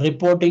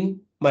 reporting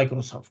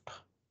Microsoft.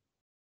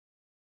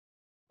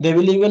 They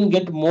will even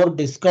get more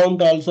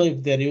discount also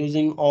if they're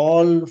using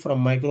all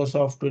from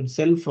Microsoft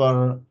itself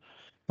for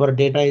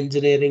data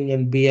engineering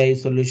and BI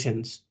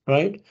solutions,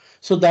 right?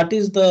 So that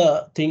is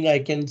the thing I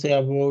can say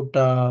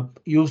about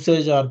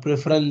usage or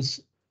preference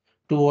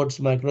towards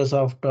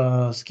Microsoft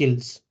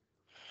skills.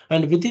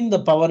 And within the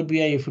Power BI,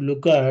 if you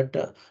look at,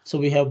 so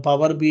we have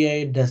Power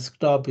BI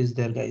desktop is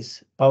there,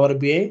 guys. Power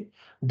BI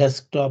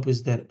desktop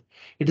is there.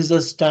 It is a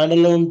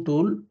standalone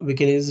tool. We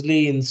can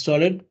easily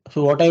install it.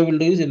 So what I will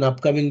do is in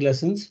upcoming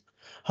lessons,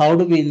 how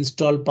do we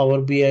install Power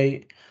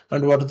BI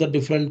and what are the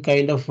different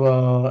kind of,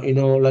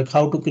 like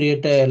how to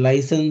create a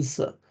license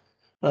account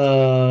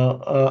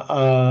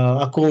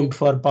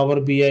for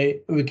Power BI.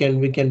 We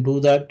can do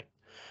that.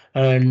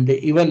 And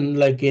even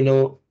like, we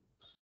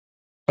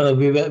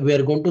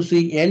are going to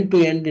see end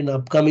to end in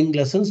upcoming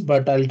lessons,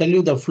 but I'll tell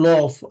you the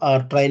flow of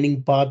our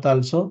training path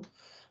also,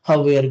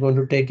 how we are going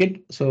to take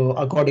it. So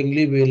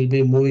accordingly, we will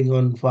be moving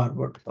on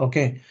forward.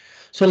 Okay.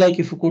 So like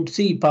if you could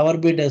see Power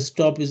BI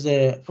desktop is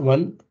a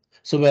one.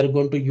 So we are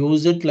going to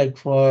use it like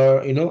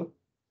for,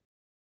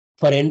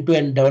 for end to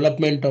end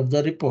development of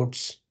the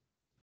reports.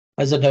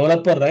 As a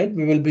developer, right,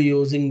 we will be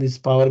using this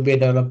Power BI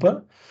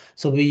developer.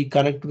 So we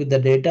connect with the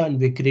data and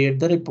we create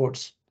the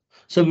reports.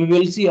 So we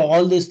will see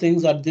all these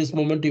things at this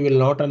moment. You will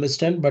not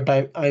understand, but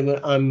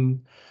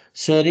I'm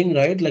sharing,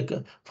 right, like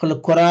for the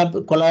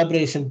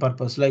collaboration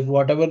purpose, like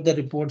whatever the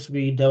reports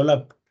we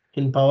develop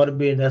in Power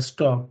BI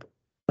desktop,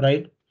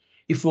 right?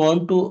 If you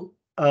want to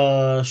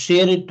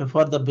share it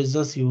for the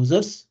business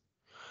users,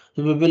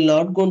 we will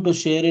not going to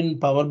share in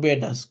Power BI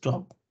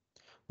desktop.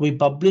 We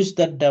publish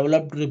that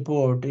developed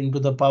report into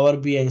the Power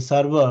BI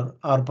server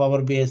or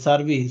Power BI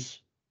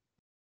service,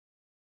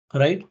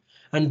 right?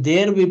 And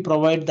there we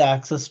provide the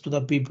access to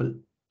the people.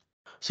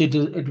 So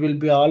it will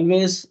be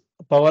always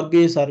Power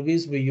BI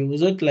service. We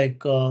use it like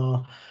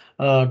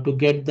to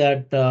get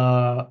that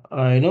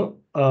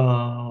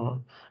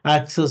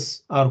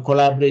access or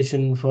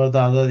collaboration for the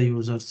other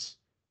users,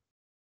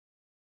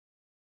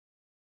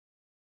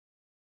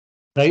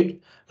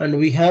 right? And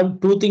we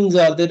have two things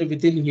are there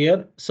within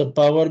here. So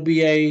Power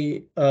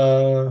BI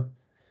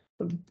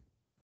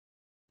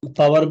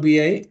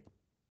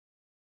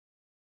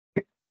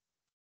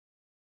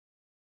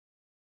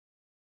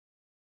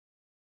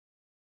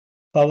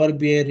Power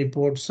BI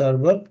report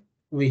server,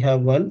 we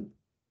have one,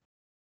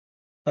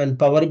 and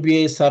Power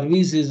BI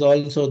service is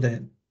also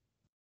there,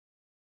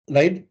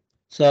 right?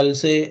 So I'll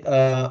say,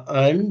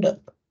 and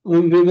we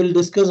will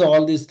discuss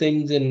all these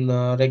things in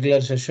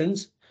regular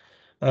sessions.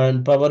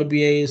 And Power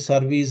BI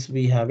service,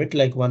 we have it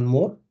like one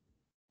more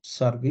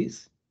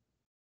service.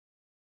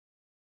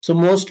 So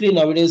mostly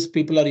nowadays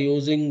people are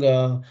using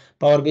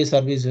Power BI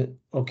service.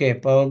 Okay,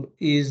 Power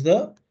is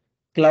the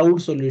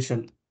cloud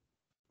solution.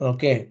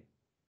 Okay,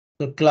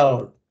 the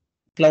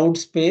cloud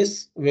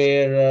space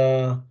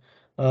where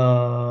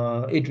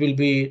it will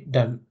be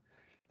done,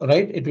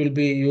 right? It will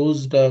be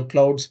used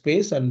cloud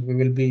space and we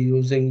will be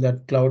using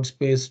that cloud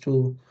space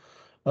to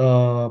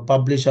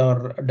publish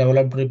our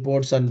developed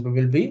reports and we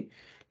will be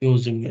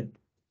using it.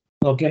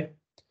 Okay.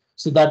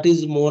 So that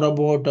is more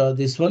about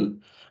this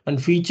one.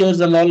 and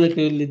features and all.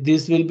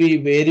 This will be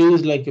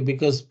varies like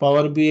because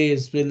Power BI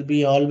is will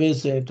be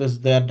always it is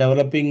they are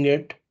developing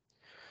it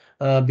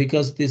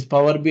because this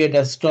Power BI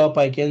desktop,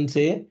 I can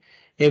say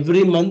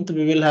every month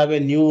we will have a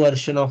new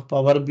version of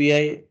Power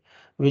BI,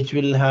 which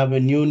will have a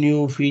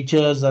new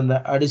features and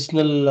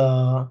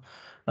additional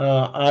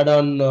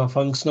add-on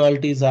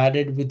functionalities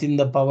added within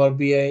the Power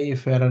BI.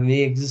 If there are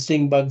any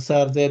existing bugs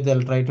are there,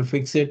 they'll try to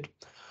fix it.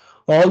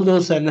 All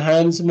those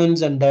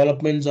enhancements and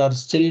developments are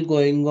still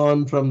going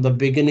on from the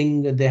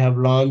beginning. They have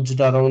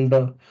launched around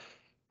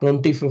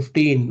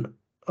 2015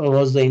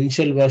 was the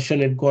initial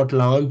version it got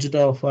launched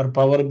for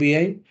Power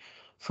BI.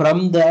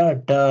 From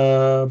that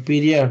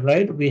period,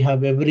 right, we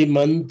have every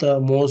month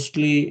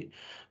mostly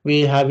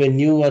we have a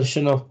new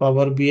version of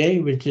Power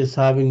BI which is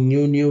having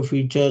new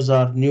features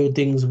or new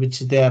things which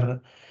they are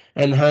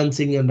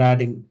enhancing and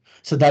adding.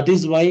 So that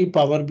is why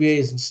Power BI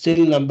is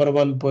still number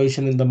one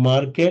position in the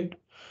market,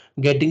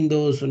 getting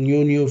those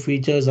new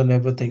features and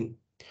everything.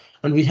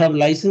 And we have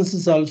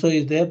licenses also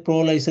is there, pro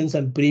license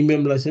and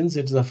premium license.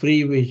 It's a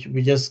free which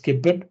we just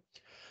skip it.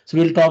 So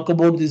we'll talk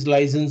about this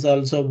license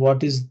also,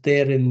 what is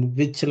there in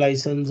which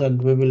license,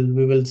 and we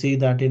will see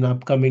that in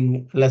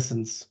upcoming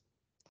lessons.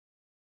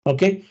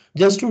 Okay,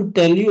 just to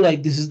tell you,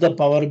 like this is the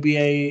Power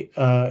BI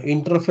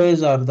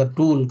interface or the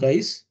tool,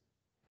 guys.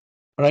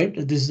 Right,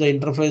 this is the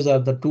interface or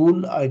the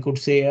tool I could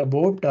say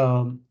about.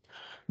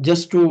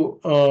 Just to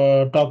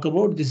talk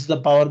about, this is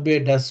the Power BI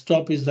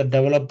desktop is the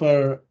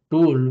developer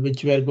tool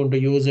which we are going to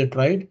use it,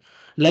 right?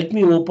 Let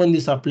me open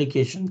this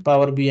application,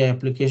 Power BI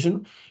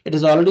application. It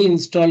is already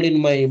installed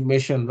in my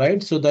machine,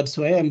 right? So that's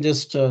why I'm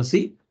just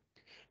see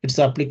it's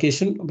the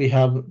application we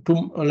have to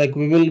like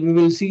we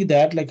will see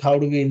that like how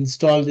do we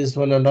install this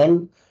one and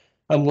all.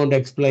 I'm going to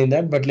explain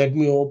that, but let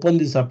me open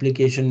this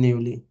application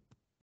newly,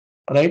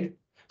 right?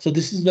 So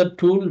this is the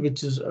tool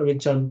which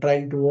I'm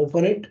trying to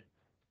open it.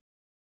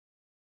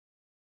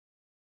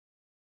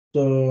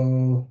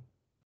 So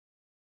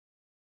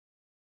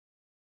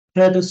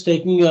it is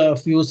taking a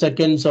few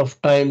seconds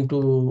of time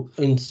to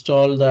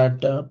install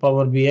that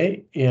Power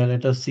BI. Yeah,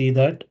 let us see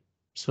that.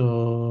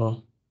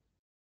 So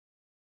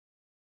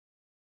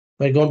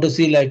we're going to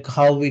see like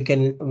how we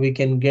can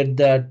get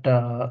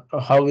that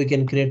how we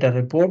can create a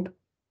report.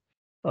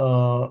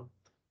 Uh,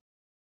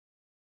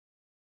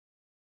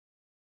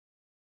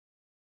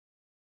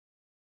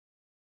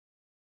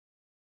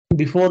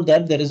 Before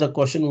that, there is a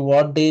question: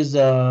 what days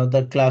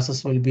the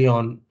classes will be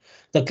on?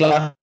 The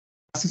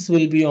classes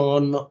will be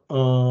on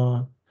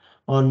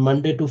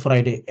Monday to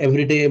Friday.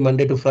 Every day,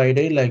 Monday to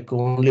Friday, like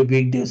only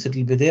weekdays it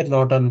will be there,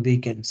 not on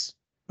weekends.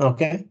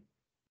 Okay.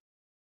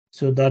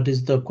 So that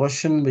is the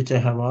question which I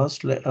have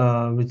asked,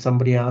 which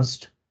somebody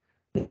asked.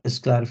 Is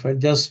clarified.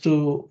 Just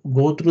to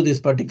go through this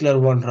particular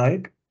one,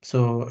 right?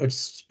 So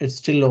it's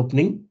still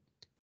opening.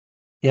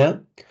 Yeah,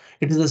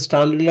 it is a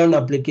standalone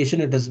application.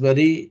 It is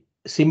very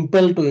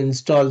simple to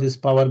install this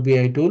Power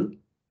BI tool.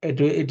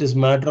 It is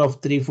matter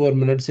of 3-4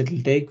 minutes it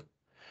will take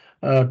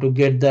to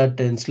get that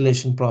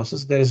installation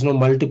process. There is no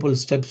multiple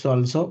steps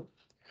also.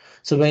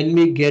 So when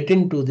we get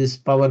into this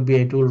Power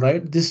BI tool,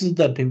 right, this is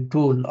the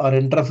tool or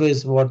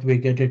interface what we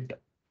get it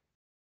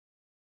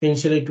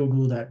initially to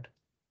do that.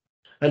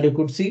 And you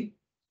could see,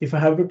 if I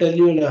have to tell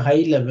you in a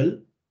high level,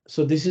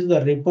 so this is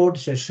the report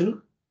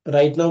session.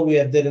 Right now we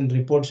are there in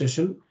report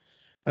session,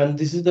 and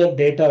this is the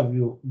data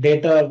view.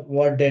 Data,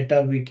 what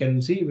data we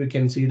can see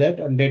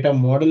that, and data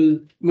model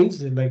means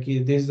like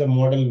this is the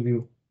model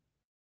view.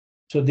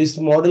 So this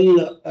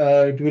model,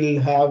 it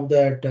will have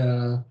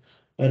that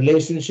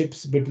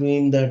relationships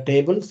between the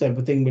tables,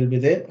 everything will be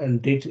there,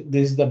 and this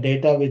is the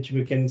data which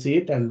we can see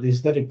it, and this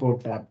is the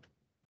report tab.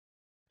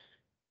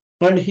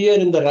 And here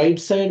in the right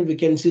side, we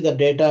can see the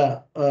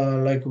data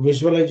like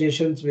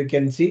visualizations. We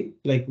can see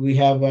like we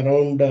have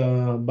around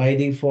by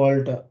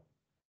default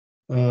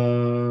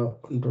 1,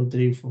 2,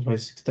 3, 4,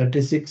 5, 6,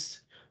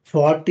 36,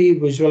 40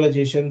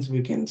 visualizations.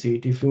 We can see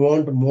it. If you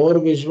want more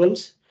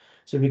visuals,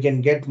 so we can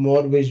get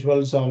more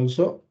visuals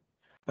also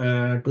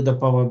to the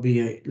Power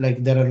BI.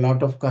 Like there are a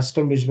lot of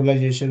custom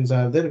visualizations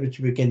are there which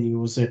we can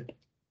use it.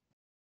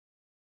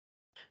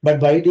 But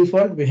by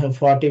default, we have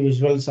 40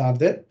 visuals are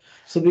there.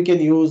 So we can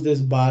use this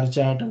bar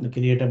chart and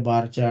create a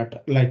bar chart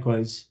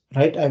likewise,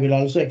 right? I will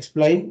also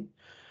explain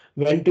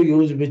when to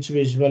use which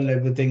visual,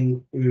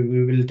 everything.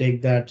 We will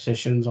take that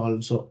sessions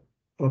also.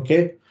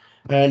 Okay.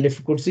 And if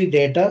you could see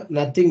data,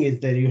 nothing is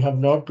there. You have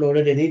not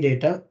loaded any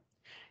data.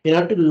 In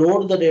order to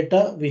load the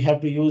data, we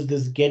have to use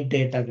this get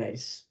data,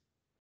 guys.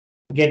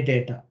 Get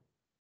data,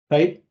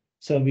 right?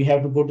 So we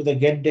have to go to the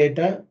get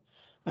data.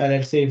 And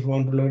let's say if you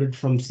want to load it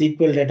from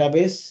SQL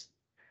database,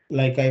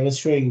 like I was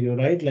showing you,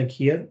 right? Like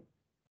here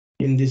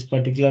in this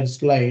particular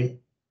slide.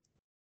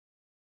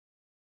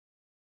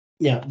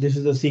 Yeah, this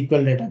is the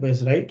SQL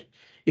database, right?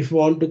 If you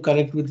want to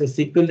connect with the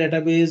SQL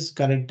database,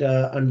 connect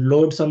and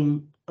load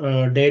some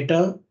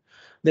data,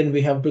 then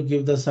we have to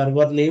give the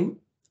server name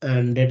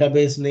and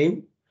database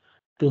name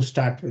to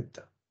start with,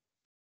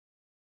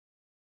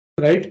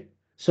 right?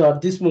 So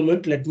at this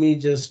moment, let me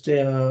just,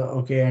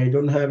 okay, I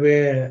don't have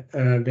a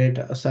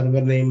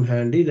server name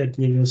handy. Let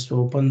me just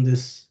open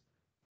this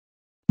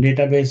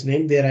database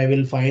name. There I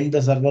will find the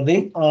server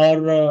name,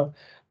 or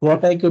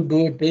what I could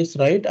do it is,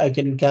 right, I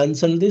can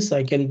cancel this.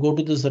 I can go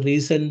to this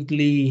recent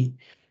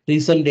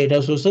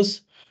data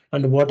sources,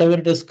 and whatever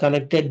it is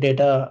connected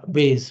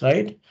database,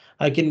 right,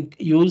 I can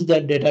use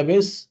that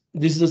database.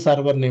 This is the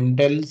server name,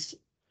 Dell's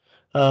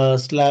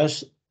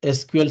slash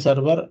SQL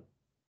server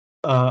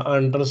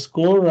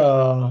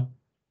underscore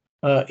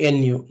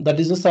NU. That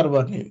is the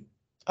server name.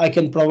 I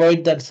can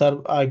provide that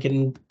server. I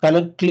can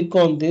connect, click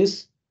on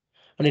this,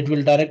 and it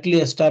will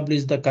directly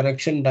establish the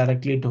connection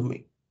directly to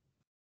me.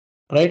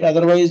 Right?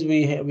 Otherwise,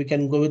 we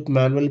can go with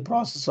manual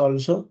process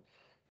also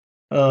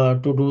to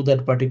do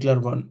that particular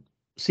one.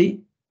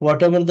 See,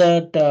 whatever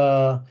that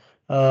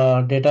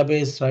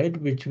database, right,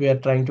 which we are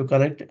trying to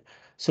connect.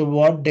 So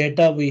what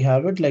data we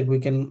have it, like we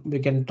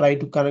can try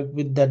to connect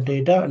with that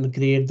data and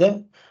create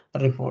the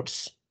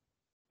reports.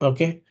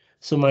 Okay,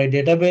 so my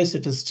database,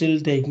 it is still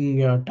taking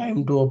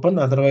time to open.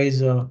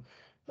 Otherwise,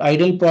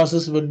 ideal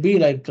process would be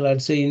like,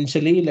 let's say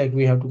initially, like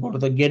we have to go to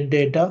the get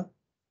data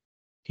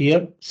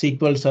here,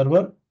 SQL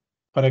Server,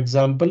 for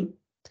example.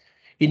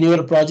 In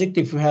your project,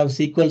 if you have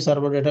SQL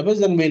Server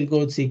database, then we'll go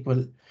with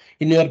SQL.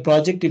 In your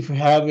project, if you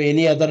have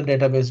any other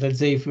database, let's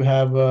say if you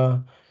have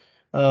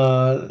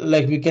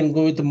like we can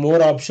go with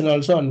more option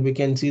also, and we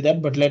can see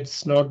that, but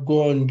let's not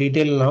go in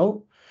detail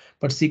now.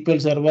 But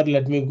SQL Server,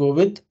 let me go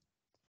with,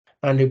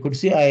 and you could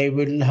see I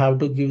will have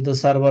to give the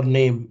server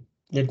name.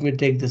 Let me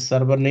take the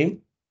server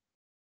name.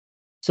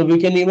 So we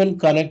can even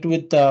connect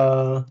with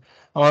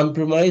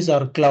on-premise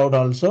or cloud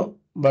also.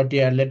 But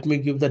yeah, let me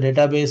give the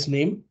database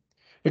name.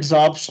 It's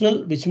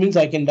optional, which means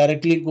I can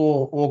directly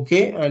go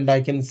OK, and I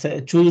can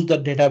choose the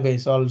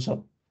database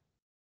also.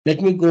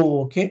 Let me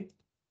go OK.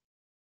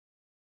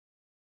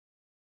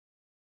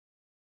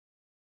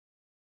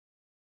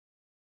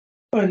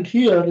 And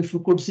here, if you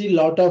could see,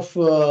 lot of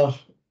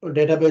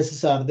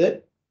databases are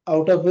there,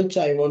 out of which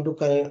I want to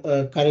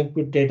connect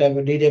with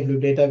DW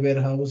data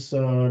warehouse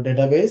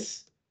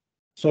database.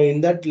 So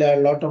in that,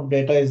 lot of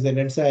data is there.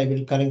 Let's say I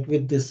will connect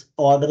with this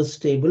orders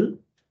table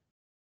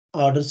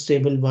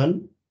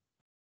one,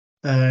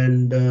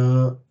 and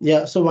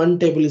yeah, so one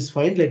table is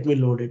fine. Let me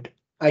load it.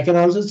 I can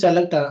also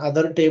select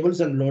other tables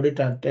and load it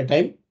at a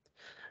time,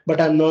 but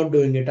I'm not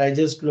doing it. I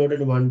just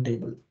loaded one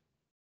table,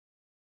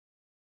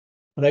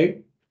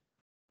 right?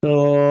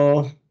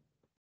 So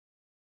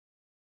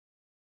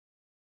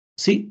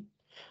see,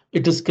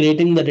 it is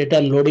creating the data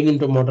and loading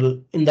into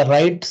model. In the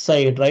right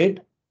side, right,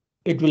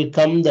 it will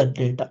come that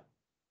data.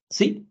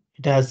 See,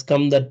 it has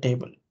come that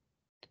table.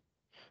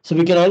 So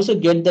we can also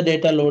get the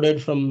data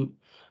loaded from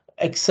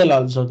Excel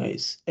also,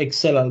 guys.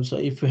 Excel also.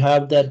 If you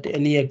have that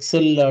any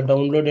Excel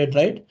downloaded,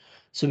 right?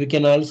 So we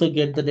can also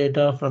get the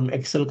data from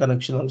Excel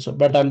connection also.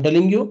 But I'm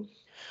telling you,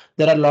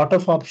 there are a lot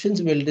of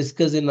options. We'll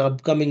discuss in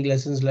upcoming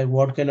lessons, like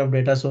what kind of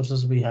data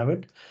sources we have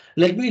it.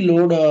 Let me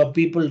load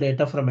people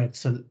data from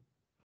Excel.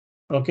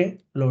 Okay,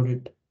 load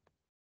it.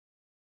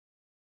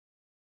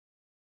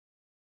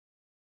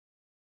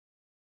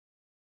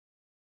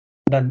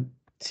 Done.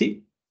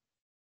 See,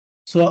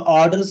 so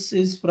orders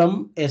is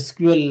from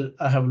SQL.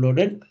 I have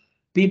loaded.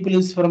 People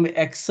is from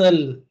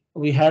Excel.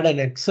 We had an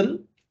Excel.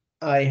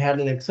 I had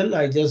an Excel.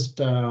 I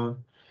just uh,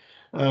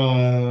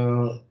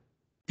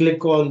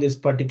 click on this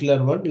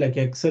particular one, like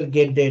Excel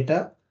get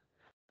data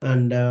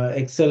and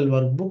Excel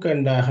workbook,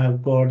 and I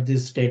have got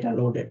this data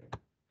loaded,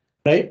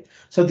 right?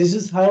 So this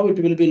is how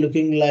it will be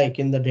looking like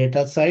in the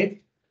data side.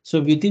 So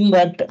within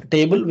that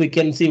table, we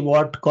can see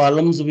what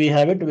columns we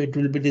have it. It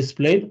will be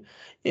displayed.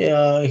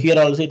 Here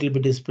also it will be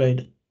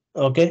displayed.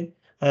 Okay.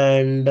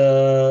 And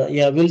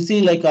yeah, we'll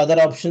see like other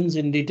options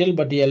in detail,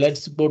 but yeah,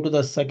 let's go to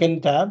the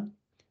second tab.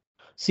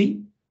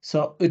 See,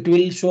 so it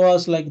will show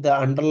us like the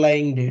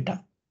underlying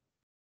data,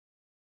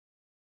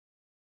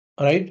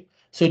 right?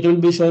 So it will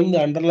be showing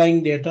the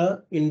underlying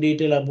data in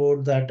detail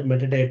about that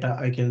metadata,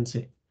 I can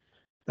say.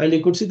 And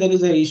you could see there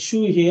is an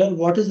issue here.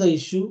 What is the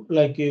issue?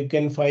 Like you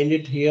can find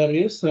it here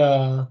is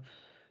the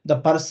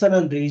person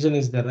and region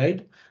is there,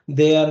 right?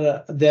 They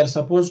are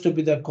supposed to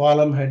be the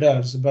column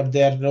headers, but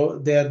they are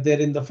there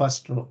in the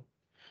first row.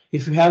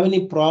 If you have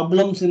any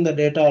problems in the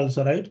data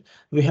also, right,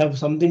 we have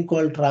something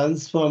called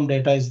transform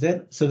data is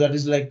there. So that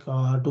is like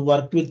to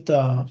work with,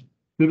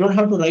 you don't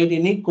have to write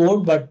any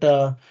code,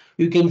 but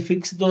you can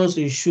fix those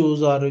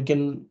issues, or you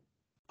can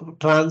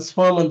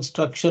transform and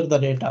structure the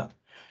data.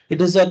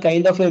 It is a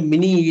kind of a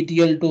mini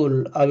ETL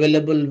tool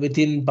available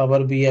within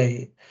Power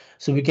BI.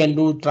 So we can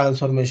do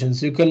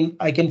transformations.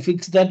 I can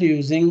fix that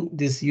using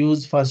this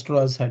use first row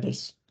as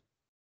headers.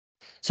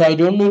 So I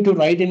don't need to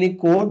write any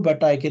code,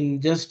 but I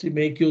can just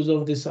make use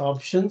of these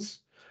options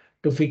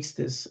to fix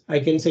this. I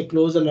can say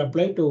close and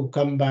apply to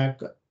come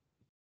back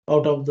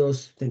out of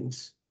those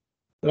things,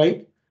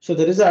 right? So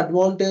there is an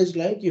advantage,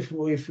 like if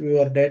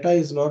your data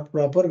is not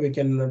proper, we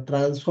can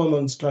transform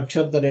and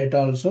structure the data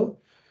also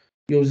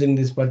using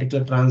this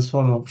particular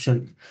transform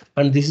option.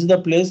 And this is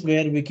the place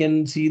where we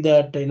can see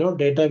that,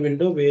 data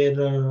window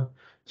where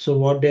So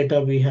what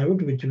data we have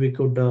it, which we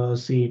could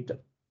see it.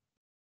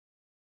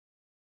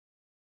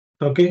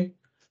 Okay,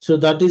 so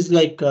that is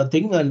like a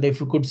thing. And if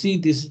you could see,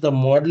 this is the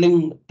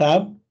modeling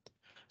tab.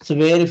 So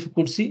where if you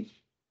could see,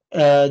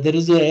 there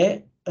is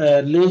a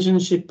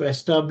relationship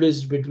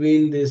established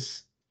between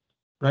this,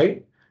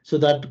 right? So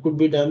that could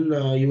be done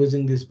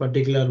using this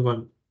particular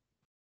one.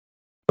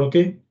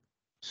 Okay,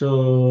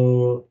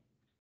 so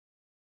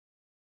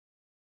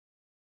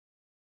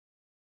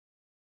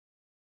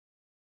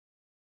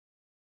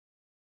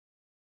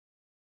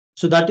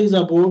that is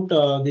about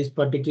this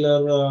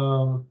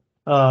particular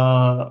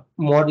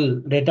model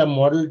data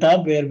model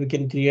tab where we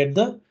can create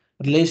the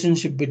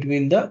relationship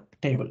between the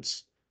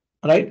tables,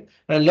 right?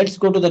 And let's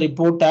go to the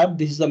report tab.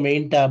 This is the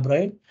main tab,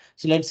 right?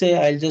 So let's say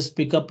I'll just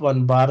pick up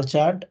one bar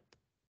chart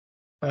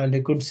and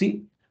you could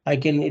see I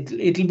can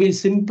it'll be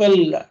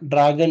simple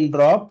drag and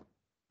drop.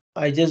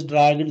 I just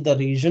dragged the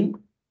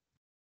region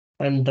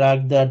and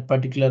drag that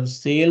particular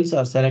sales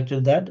or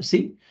selected that.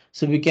 See,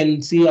 so we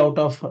can see out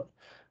of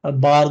a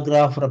bar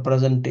graph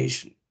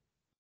representation,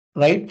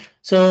 right?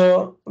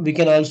 So we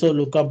can also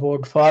look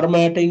about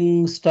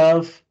formatting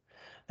stuff,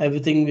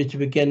 everything which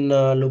we can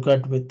look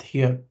at with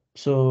here.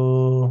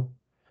 So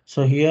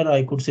here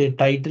I could say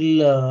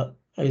title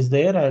is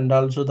there and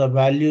also the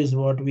value is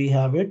what we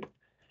have it.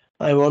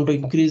 I want to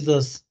increase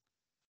this.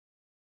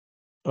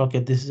 Okay,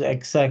 this is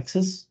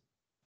x-axis,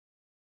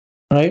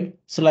 right?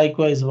 So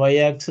likewise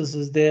y-axis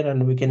is there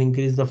and we can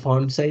increase the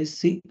font size.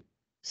 See,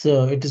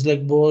 so it is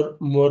like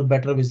more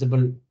better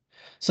visible.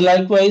 So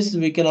likewise,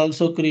 we can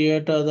also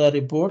create the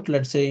report.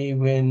 Let's say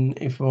when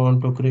if we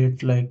want to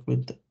create like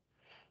with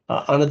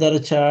another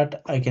chart,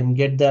 I can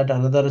get that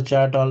another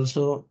chart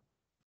also,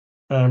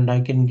 and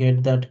I can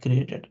get that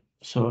created.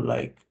 So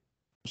like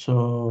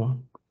so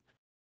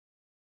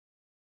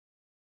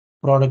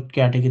product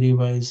category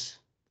wise,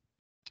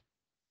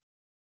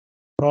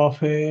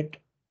 profit,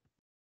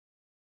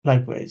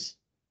 likewise.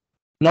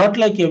 Not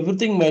like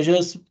everything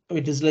measures.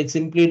 It is like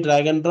simply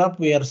drag and drop.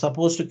 We are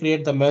supposed to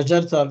create the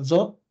measures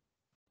also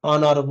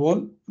on our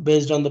own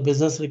based on the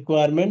business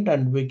requirement,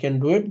 and we can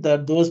do it.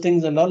 That those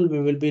things and all we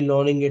will be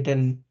learning it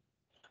in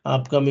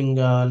upcoming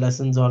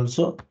lessons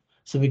also.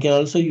 So we can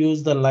also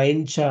use the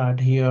line chart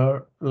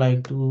here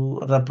like to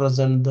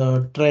represent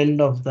the trend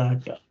of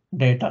that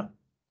data.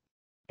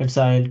 Let's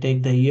say I'll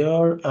take the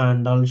year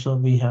and also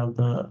we have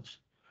the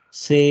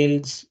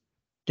sales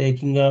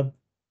taking up,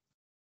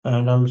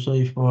 and also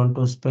if you want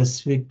to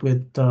specific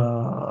with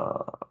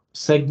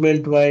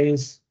segment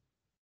wise,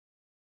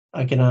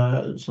 I can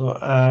also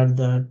add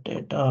that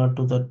data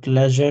to that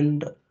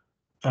legend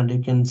and you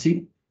can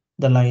see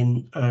the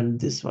line and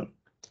this one.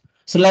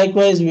 So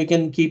likewise, we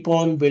can keep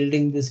on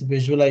building these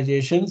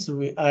visualizations.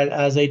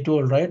 As I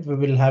told, right, we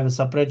will have a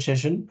separate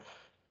session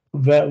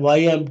where why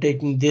I'm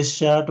taking this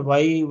chart,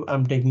 why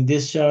I'm taking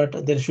this chart.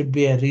 There should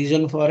be a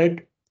reason for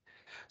it.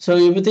 So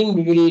everything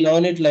we will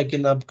learn it like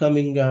in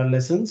upcoming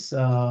lessons.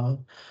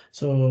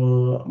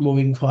 So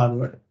moving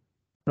forward,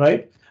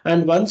 right?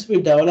 And once we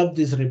develop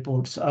these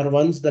reports, or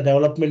once the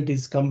development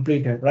is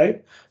completed,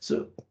 right?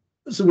 So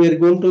we are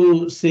going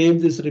to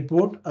save this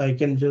report. I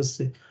can just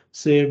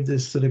save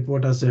this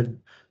report as a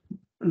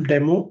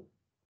demo,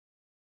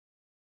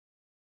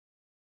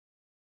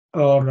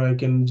 or I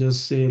can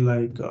just say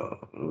like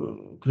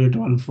create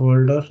one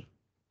folder,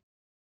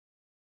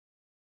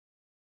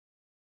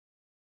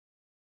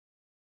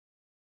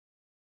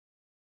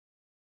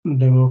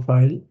 demo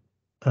file,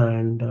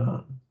 and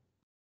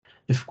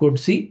if you could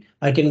see,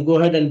 I can go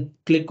ahead and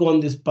click on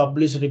this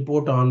publish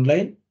report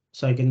online.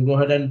 So I can go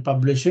ahead and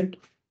publish it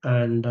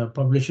and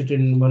publish it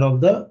in one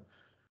of the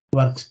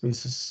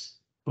workspaces.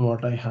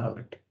 What I have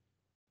it,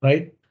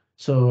 right?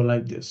 So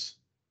like this.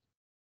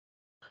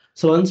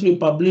 So once we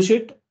publish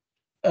it,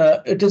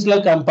 it is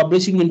like I'm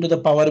publishing into the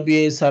Power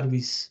BI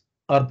service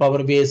or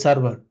Power BI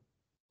server,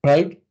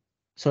 right?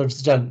 So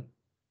it's done.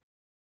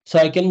 So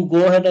I can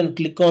go ahead and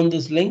click on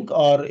this link,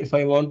 or if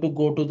I want to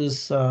go to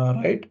this,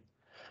 right,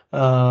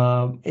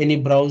 any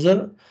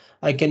browser,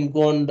 I can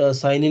go and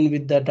sign in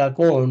with that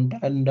account,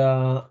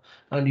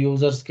 and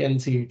users can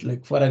see it.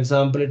 Like for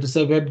example, it is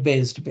a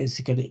web-based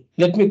basically.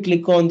 Let me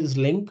click on this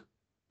link.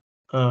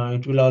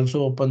 It will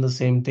also open the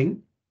same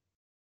thing.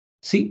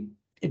 See,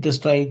 it is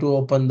trying to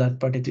open that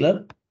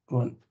particular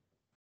one.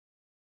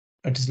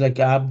 It is like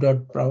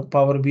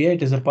app.power BI.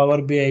 It is a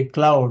Power BI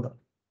cloud.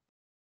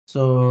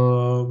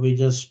 So we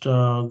just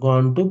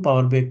gone to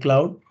Power BI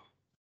cloud.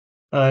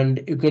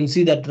 And you can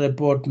see that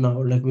report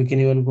now. Like we can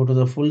even go to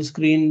the full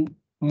screen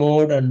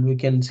mode and we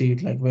can see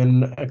it. Like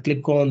when I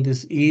click on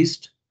this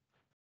east,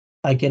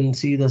 I can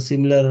see the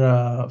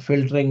similar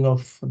filtering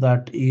of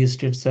that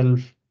east itself,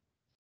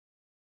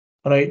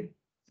 right?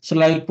 So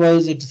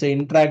likewise, it's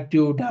an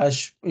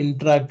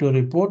interactive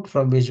report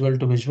from visual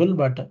to visual,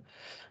 but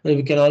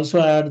we can also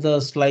add the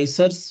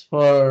slicers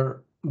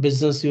for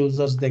business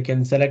users. They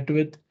can select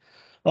with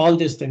all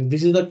these things.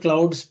 This is the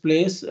cloud's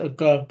place,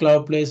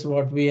 cloud place,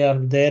 what we are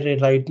there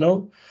right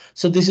now.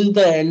 So this is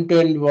the end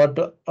to end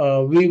what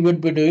we would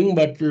be doing,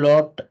 but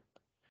lot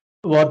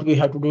what we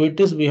have to do it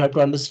is we have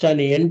to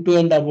understand end to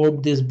end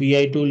about this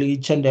BI tool,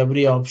 each and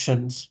every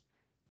options,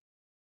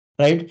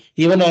 right?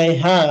 Even I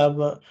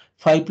have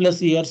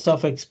 5+ years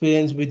of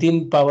experience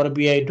within Power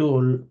BI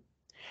tool.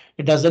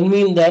 It doesn't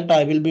mean that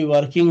I will be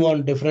working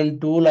on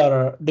different tool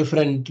or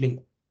differently.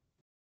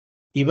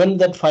 Even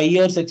that 5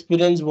 years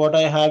experience, what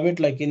I have it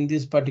like in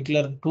this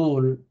particular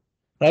tool,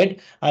 right?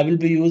 I will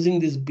be using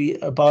this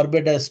Power BI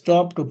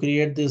desktop to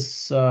create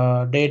this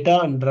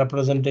data and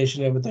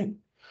representation, everything.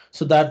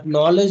 So that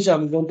knowledge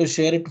I'm going to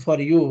share it for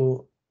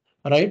you,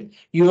 right?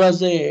 You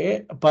as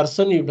a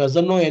person, you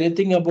doesn't know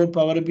anything about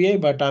Power BI,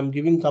 but I'm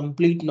giving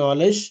complete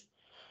knowledge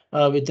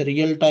with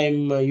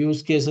real-time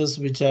use cases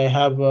which I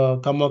have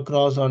come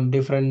across on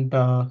different,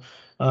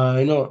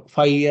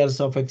 5 years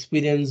of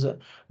experience,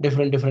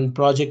 different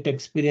project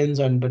experience,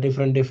 and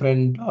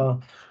different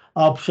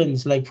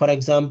options. Like for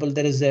example,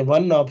 there is a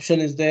one option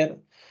is there.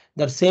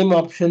 That same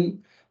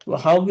option,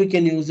 how we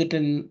can use it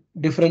in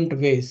different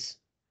ways.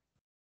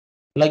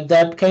 Like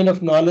that kind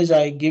of knowledge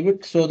I give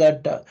it so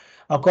that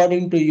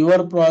according to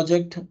your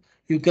project,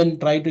 you can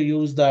try to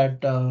use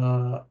that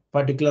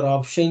particular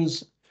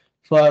options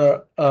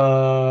for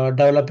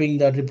developing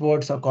the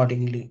reports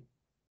accordingly,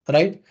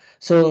 right?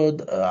 So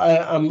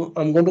I'm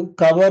going to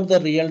cover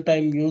the real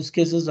time use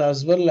cases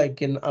as well,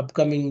 like in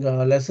upcoming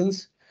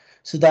lessons.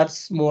 So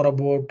that's more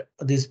about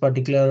this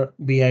particular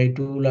BI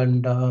tool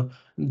and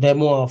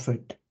demo of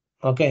it.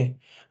 Okay.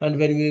 And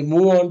when we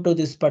move on to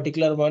this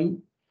particular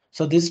one,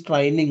 so this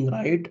training,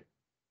 right?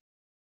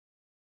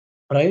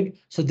 Right.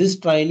 So this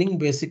training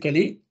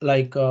basically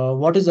like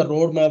what is the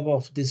roadmap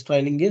of this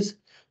training is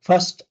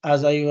first,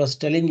 as I was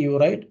telling you,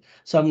 right?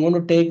 So I'm going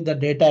to take the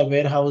data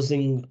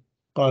warehousing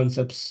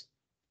concepts,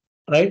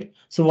 right?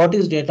 So what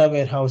is data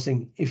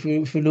warehousing? If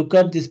you look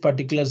at this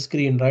particular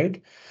screen,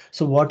 right?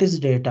 So what is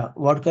data?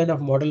 What kind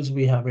of models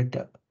we have it?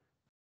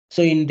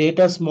 So in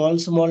data, small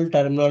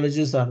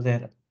terminologies are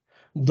there.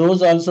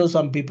 Those also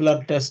some people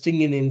are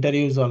testing in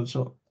interviews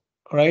also,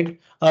 right?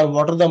 Or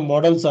what are the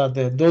models are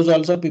there? Those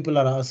also people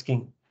are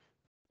asking.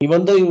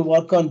 Even though you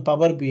work on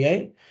Power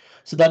BI,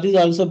 so that is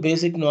also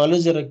basic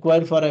knowledge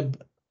required for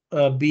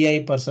a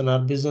BI person or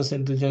business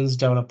intelligence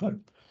developer.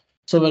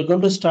 So we're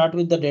going to start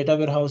with the data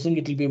warehousing.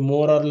 It will be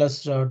more or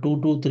less 2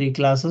 to 3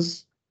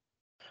 classes,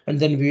 and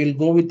then we will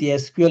go with the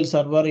SQL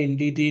Server in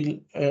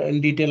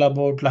detail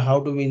about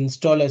how to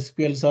install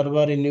SQL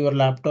Server in your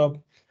laptop,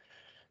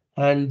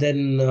 and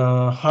then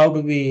how do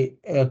we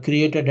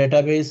create a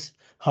database,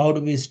 how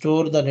do we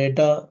store the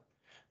data,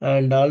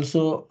 and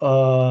also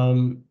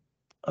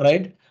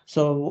right.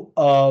 So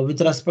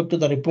with respect to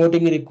the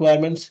reporting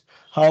requirements,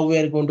 how we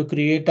are going to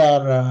create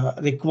our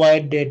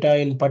required data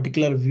in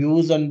particular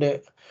views,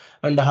 and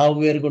how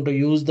we are going to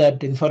use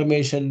that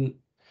information,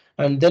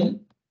 and then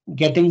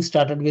getting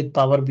started with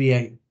Power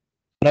BI,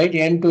 right?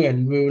 End to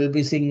end we will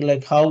be seeing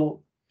like how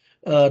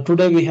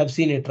today we have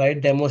seen it, right?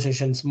 Demo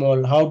session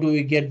small. How do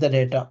we get the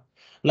data?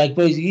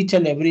 Likewise, each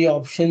and every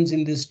options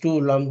in this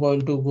tool, I'm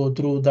going to go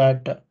through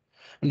that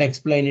and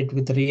explain it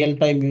with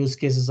real-time use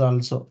cases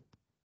also,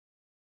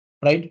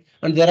 right?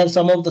 And there are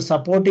some of the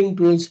supporting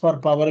tools for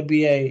Power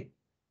BI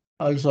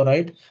also,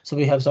 right? So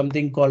we have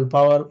something called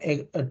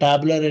a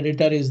tabular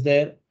editor is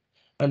there,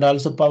 and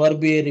also Power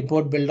BI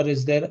report builder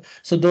is there.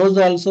 So those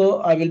also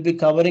I will be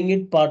covering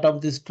it part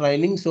of this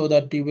training so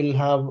that you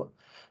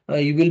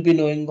will be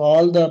knowing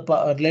all the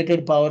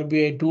related Power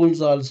BI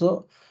tools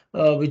also,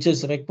 which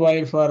is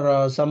required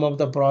for some of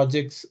the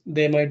projects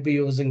they might be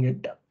using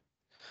it.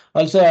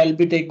 Also, I'll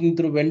be taking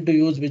through when to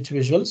use which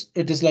visuals.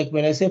 It is like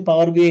when I say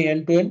Power BI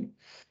end to end.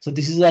 So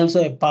this is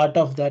also a part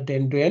of that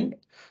end to end.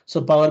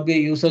 So Power BI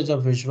usage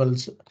of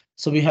visuals.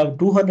 So we have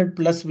 200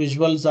 plus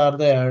visuals are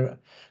there.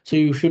 So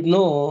you should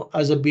know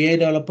as a BI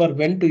developer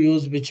when to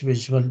use which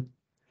visual,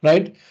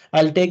 right?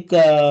 I'll take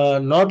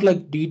not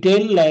like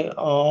detail, like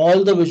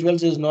all the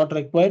visuals is not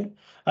required.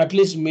 At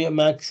least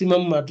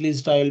maximum, at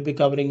least I will be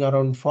covering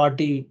around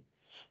 40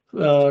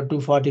 to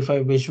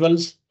 45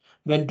 visuals,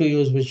 when to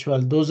use visual.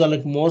 Those are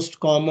like most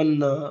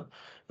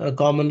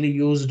commonly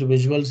used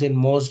visuals in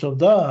most of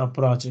the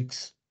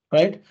projects,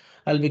 right?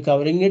 I'll be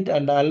covering it,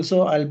 and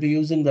also I'll be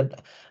using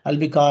that. I'll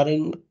be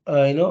covering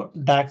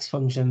DAX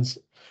functions.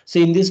 So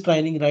in this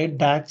training, right,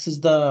 DAX is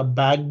the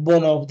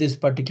backbone of this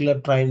particular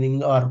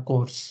training or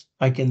course.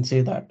 I can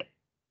say that,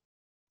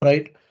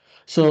 right?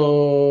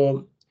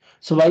 So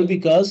why?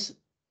 Because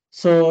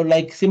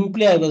like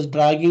simply I was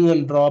dragging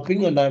and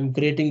dropping and I'm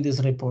creating this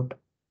report.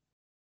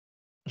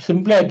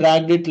 Simply I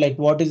dragged it, like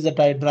what is that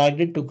I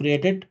dragged it to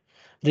create it.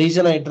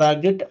 Region I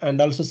dragged it, and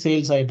also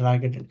sales I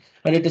dragged it.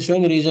 And it is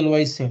showing region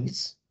wise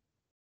sales.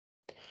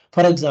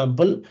 For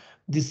example,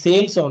 the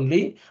sales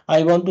only,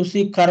 I want to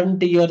see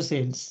current year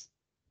sales,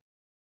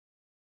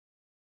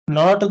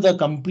 not the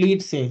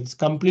complete sales.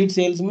 Complete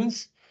sales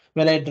means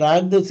when I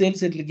drag the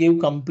sales, it will give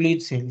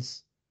complete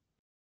sales.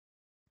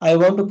 I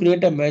want to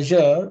create a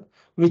measure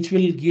which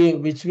will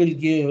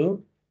give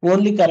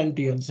only current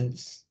year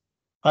sales.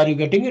 Are you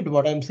getting it?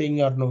 What I'm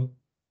saying or no?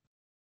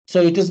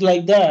 So it is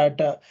like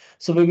that.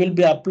 So we will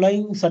be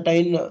applying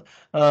certain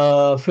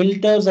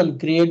filters and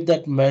create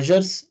that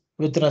measures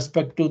with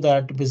respect to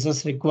that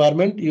business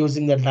requirement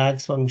using the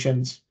DAX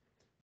functions.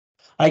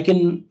 I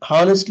can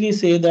honestly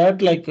say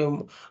that like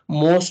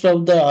most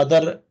of the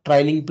other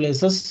training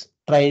places,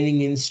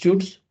 training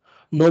institutes,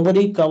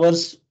 nobody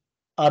covers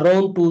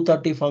around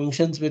 230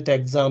 functions with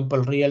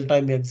example,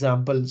 real-time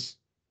examples.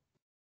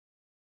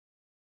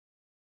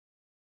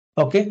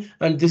 Okay,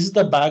 and this is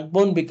the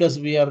backbone because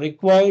we are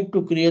required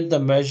to create the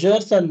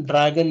measures and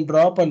drag and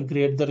drop and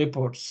create the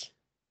reports.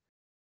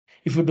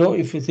 If you don't,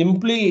 if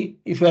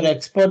you are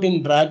expert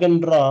in drag and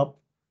drop,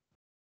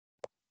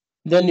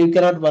 then you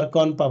cannot work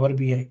on Power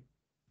BI.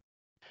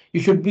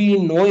 You should be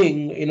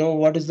knowing,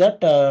 what is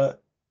that?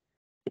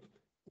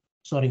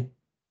 Sorry.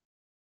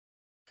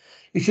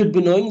 You should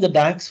be knowing the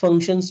DAX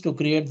functions to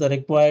create the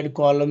required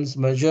columns,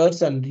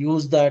 measures, and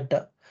use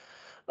that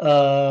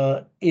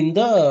in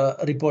the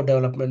report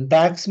development.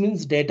 DAX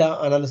means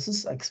data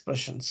analysis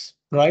expressions,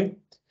 right?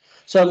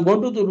 So I'm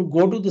going to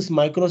go to this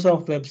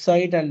Microsoft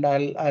website and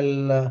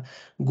I'll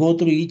go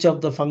through each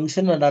of the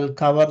function and I'll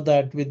cover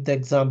that with the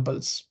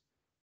examples.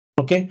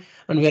 Okay,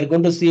 and we are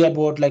going to see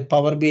about like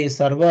Power BI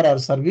server or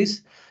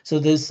service. So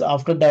this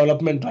after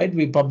development, right?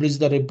 We publish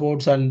the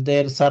reports and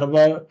their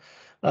server,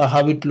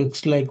 how it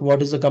looks like,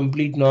 what is the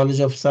complete knowledge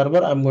of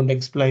server. I'm going to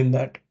explain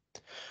that.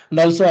 And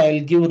also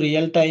I'll give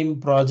real-time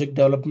project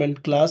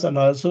development class and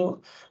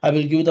also I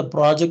will give the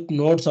project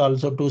notes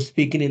also to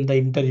speak in the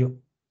interview.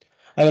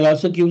 I will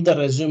also give the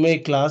resume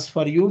class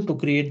for you to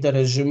create the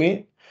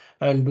resume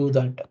and do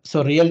that.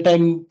 So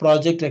real-time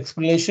project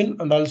explanation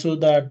and also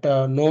that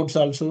notes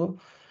also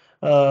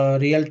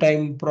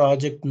real-time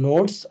project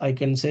notes. I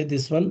can say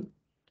this one.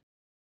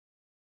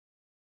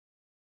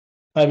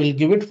 I will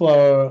give it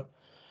for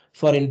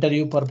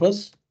interview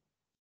purpose.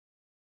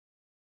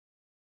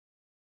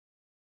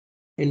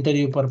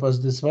 Interview purpose.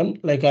 This one,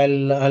 like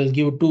I'll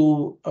give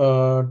two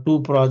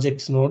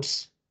projects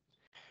notes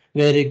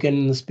where you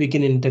can speak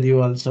in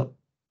interview also.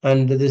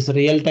 And this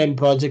real-time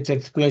project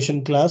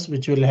explanation class,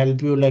 which will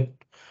help you like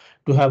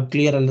to have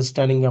clear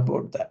understanding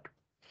about that.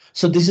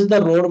 So this is the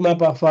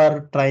roadmap of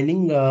our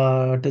training.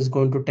 It is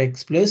going to take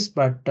place,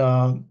 but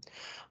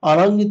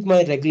along with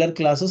my regular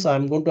classes,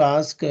 I'm going to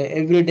ask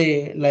every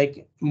day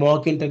like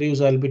mock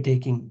interviews. I'll be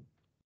taking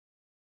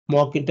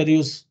mock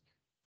interviews.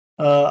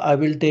 I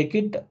will take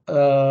it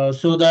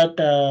so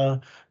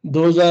that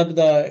those are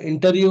the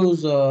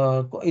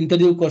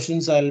interview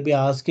questions I'll be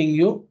asking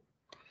you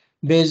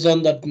based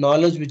on that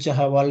knowledge which I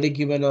have already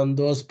given on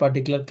those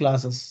particular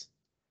classes.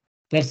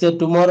 Let's say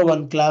tomorrow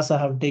one class I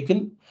have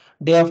taken.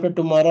 Day after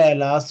tomorrow,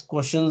 I'll ask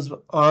questions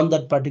on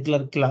that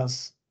particular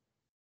class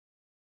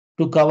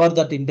to cover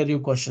that interview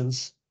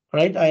questions.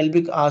 Right? I'll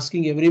be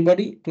asking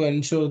everybody to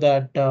ensure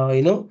that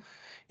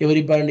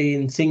everybody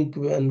in sync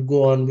and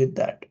go on with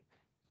that.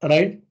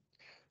 Right?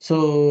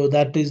 So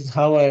that is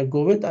how I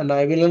go with, and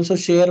I will also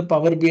share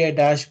Power BI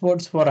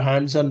dashboards for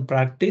hands-on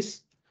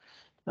practice.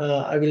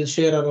 I will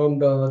share around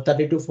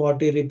 30 to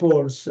 40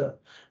 reports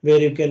where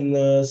you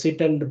can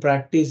sit and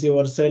practice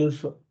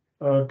yourself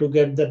to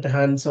get that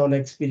hands-on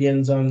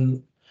experience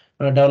on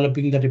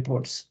developing the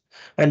reports.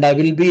 And I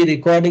will be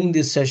recording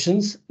these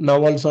sessions.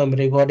 Now also I'm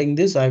recording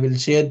this. I will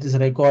share this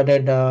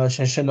recorded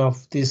session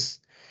of this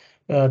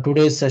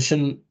today's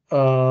session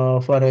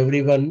for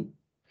everyone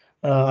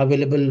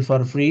available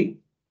for free.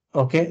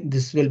 Okay,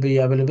 this will be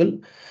available,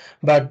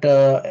 but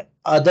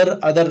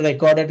other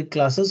recorded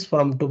classes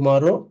from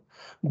tomorrow,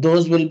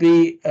 those will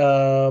be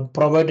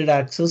provided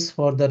access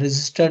for the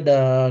registered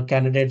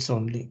candidates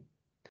only.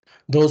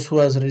 Those who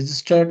has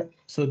registered,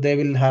 so they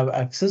will have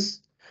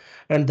access,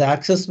 and the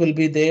access will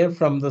be there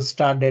from the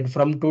start date.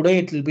 From today,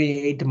 it will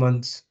be 8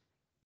 months,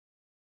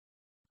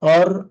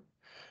 or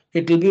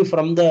it will be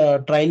from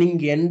the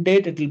training end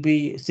date. It will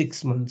be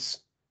 6 months.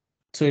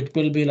 So it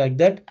will be like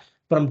that.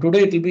 From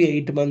today, it will be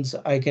 8 months.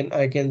 I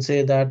can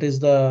say that is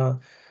the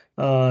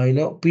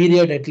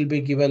period it will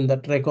be given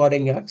that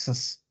recording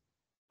access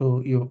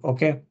to you.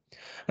 Okay,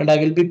 and I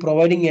will be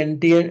providing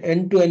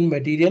end-to-end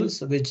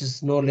materials, which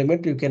is no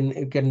limit. You can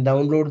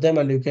download them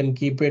and you can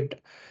keep it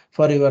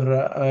for your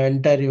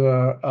entire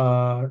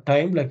your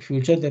time like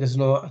future. There is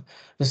no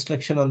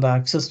restriction on the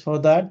access for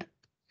that.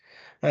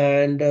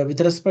 And with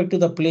respect to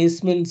the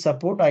placement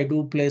support, I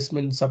do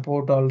placement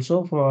support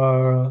also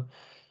for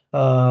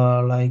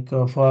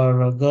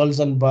for girls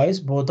and boys,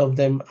 both of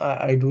them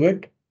I do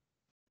it.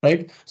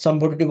 Right?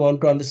 Somebody want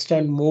to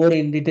understand more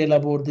in detail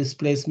about this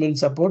placement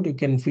support, you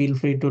can feel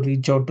free to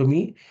reach out to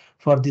me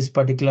for this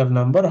particular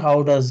number.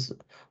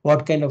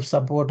 What kind of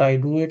support I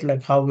do it,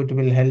 like how it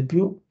will help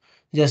you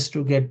just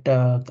to get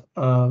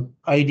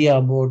idea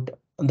about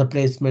the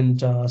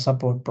placement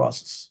support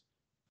process.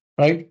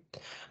 Right?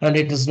 And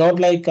it is not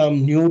like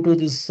I'm new to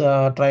this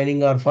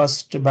training or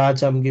first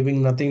batch I'm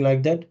giving, nothing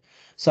like that.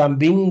 So I'm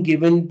being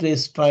given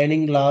this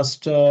training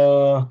last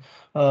around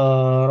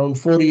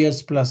 4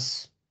 years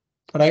plus.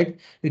 Right?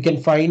 You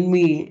can find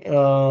me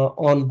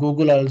on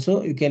Google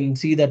also. You can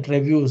see that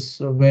reviews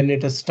when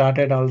it has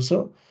started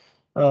also.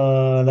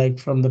 like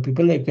from the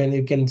people.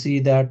 You can see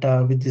that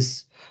with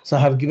this. So I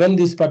have given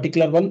this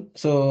particular one.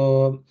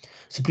 So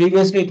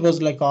previously it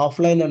was like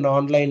offline and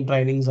online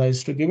trainings I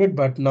used to give it,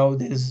 but now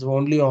this is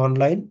only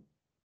online.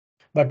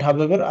 But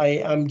however, I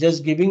am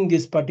just giving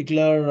this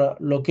particular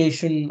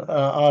location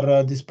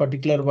or this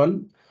particular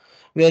one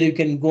where you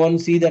can go and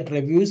see that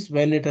reviews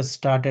when it has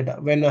started,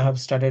 when I have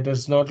started.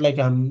 It's not like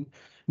I'm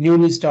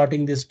newly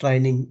starting this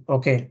training.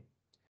 Okay.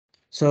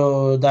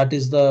 So that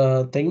is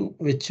the thing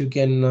which you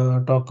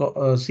can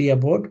see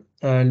about,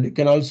 and you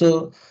can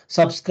also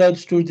subscribe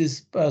to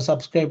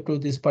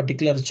this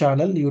particular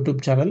channel,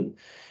 YouTube channel.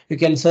 You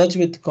can search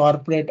with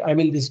corporate. I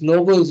mean, this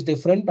logo is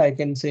different. I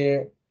can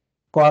say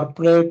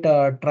corporate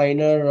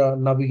trainer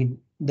Naveen.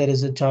 There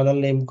is a channel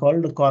name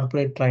called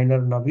corporate trainer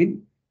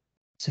Naveen.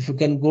 So if you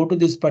can go to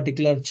this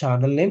particular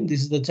channel name,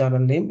 this is the channel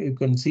name you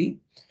can see,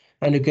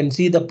 and you can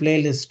see the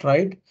playlist,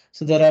 right?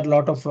 So there are a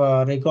lot of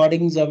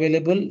recordings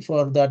available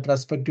for that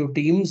respective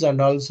teams,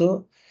 and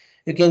also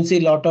you can see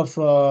a lot of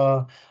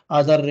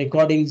other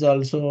recordings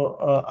also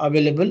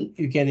available.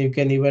 You can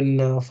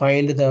even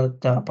find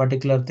the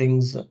particular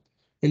things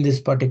in this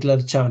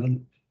particular channel.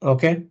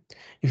 Okay,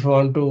 if you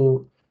want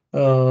to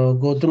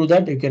go through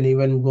that, you can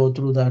even go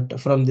through that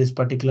from this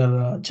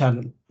particular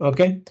channel.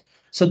 Okay.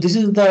 So this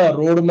is the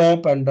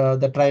roadmap and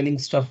the training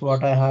stuff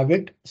what I have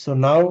it. So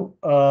now,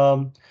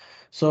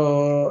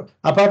 so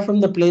apart from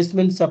the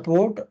placement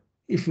support,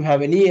 if you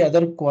have any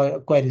other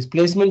queries,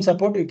 placement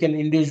support, you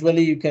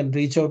can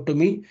reach out to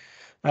me.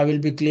 I will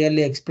be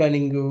clearly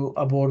explaining you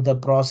about the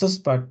process.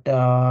 But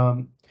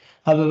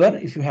however,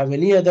 if you have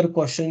any other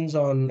questions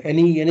on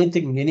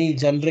anything, any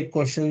generic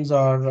questions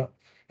or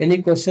any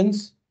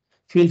questions,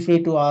 feel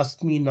free to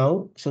ask me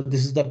now. So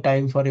this is the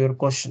time for your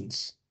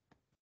questions.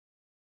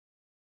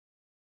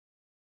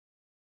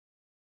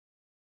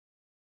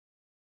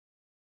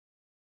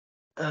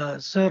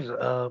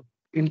 Sir,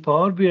 in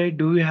Power BI,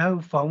 do we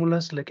have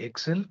formulas like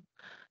Excel,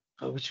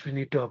 which we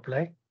need to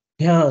apply?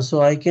 Yeah,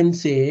 so I can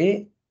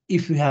say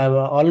if you have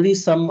already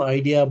some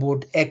idea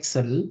about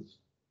Excel,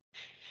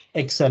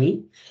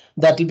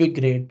 that will be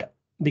great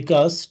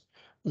because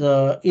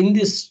in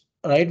this,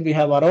 right, we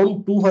have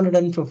around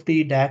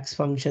 250 DAX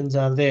functions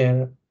are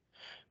there,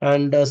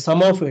 and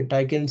some of it,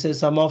 I can say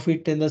some of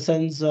it in the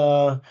sense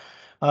around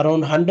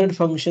 100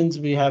 functions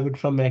we have it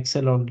from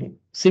Excel only,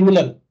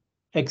 similar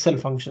Excel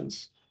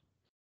functions.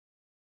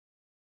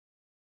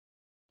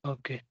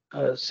 Okay.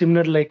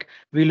 Similar like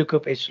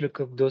VLOOKUP,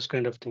 HLOOKUP, those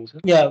kind of things, sir.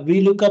 Yeah,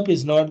 VLOOKUP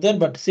is not there,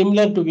 but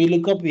similar to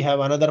VLOOKUP, we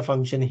have another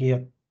function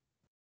here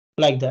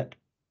like that.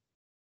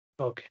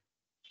 Okay.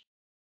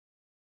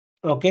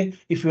 Okay,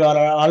 if you are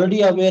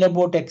already aware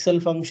about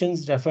Excel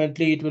functions,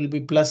 definitely it will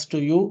be plus to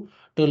you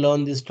to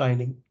learn this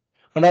training.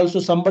 And also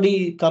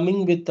somebody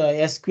coming with a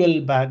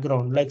SQL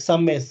background, like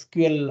some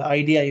SQL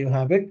idea you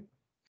have it.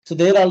 So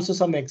there also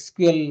some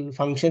SQL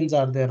functions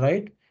are there,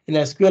 right? In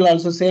SQL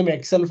also same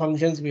Excel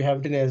functions we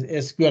have it in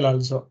SQL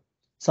also,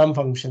 some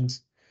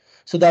functions.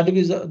 So that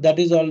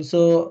is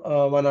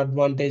also one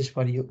advantage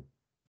for you,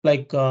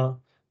 like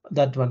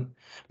that one.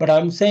 But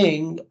I'm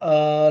saying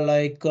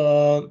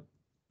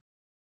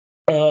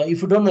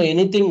if you don't know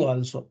anything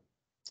also,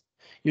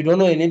 you don't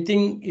know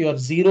anything, you're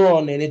zero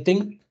on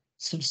anything,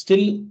 so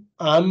still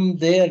I'm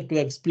there to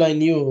explain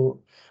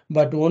you.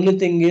 But only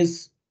thing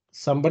is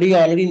somebody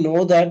already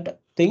know that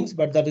things,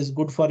 but that is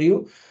good for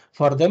you,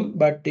 for them.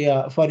 But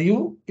yeah, for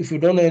you, if you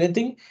don't know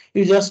anything,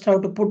 you just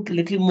have to put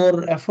little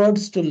more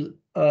efforts to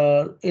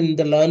in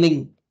the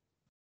learning.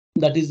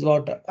 That is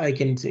what I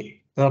can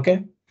say.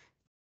 Okay.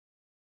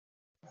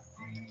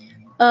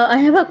 I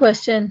have a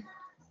question.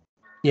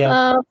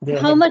 Yeah, go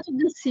How ahead. much of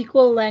the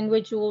SQL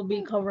language you will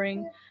be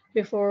covering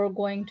before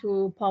going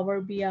to Power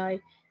BI?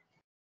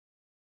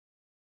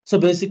 So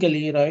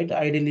basically, right,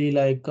 ideally,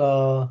 like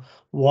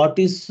what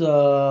is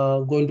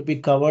going to be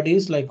covered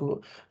is like,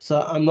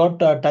 so I'm not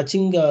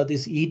touching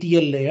this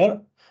ETL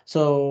layer.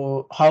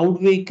 So how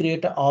do we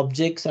create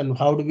objects and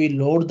how do we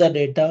load the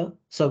data?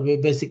 So we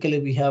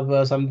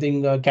have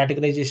something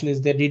categorization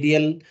is there,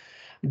 DDL,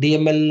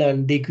 DML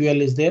and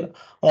DQL is there.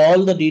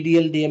 All the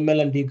DDL,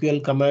 DML and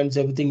DQL commands,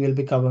 everything will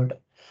be covered.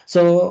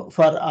 So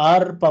for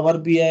our Power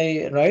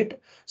BI, right?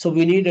 So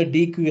we need a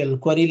DQL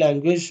query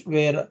language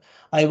where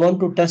I want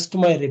to test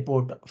my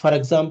report. For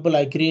example,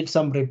 I create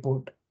some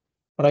report,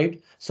 right?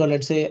 So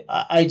let's say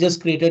I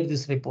just created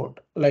this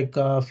report like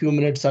a few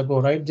minutes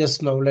ago, right?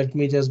 Just now, let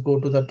me just go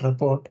to that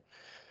report.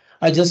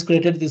 I just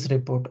created this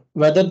report.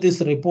 Whether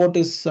this report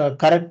is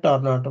correct or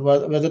not,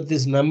 whether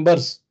these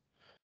numbers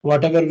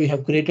whatever we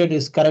have created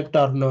is correct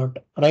or not,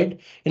 right?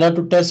 In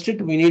order to test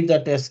it, we need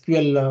that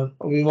SQL.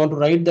 We want to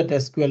write that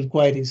SQL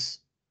queries,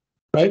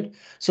 right?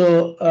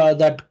 So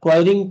that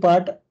querying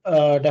part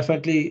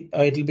definitely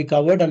it will be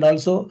covered, and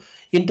also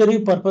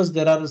interview purpose.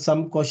 There are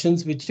some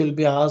questions which will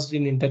be asked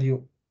in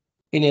interview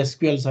in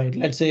SQL side.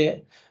 Let's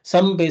say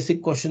some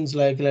basic questions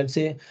like let's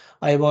say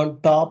I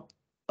want top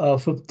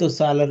fifth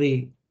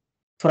salary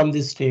from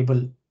this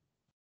table,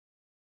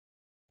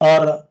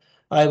 or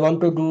I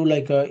want to do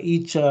like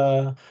each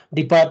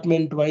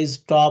department wise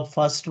top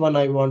first one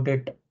I want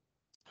it,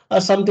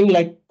 or something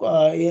like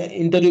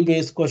interview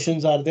based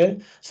questions are there.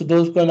 So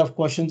those kind of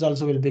questions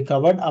also will be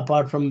covered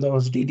apart from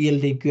those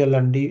DDL, DQL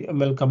and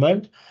DML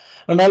command.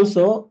 And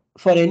also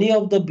for any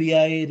of the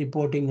BI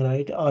reporting,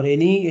 right, or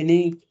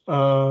any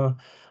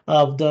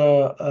of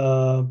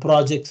the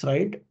projects,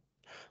 right?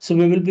 So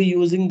we will be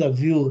using the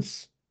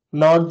views,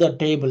 not the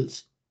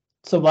tables.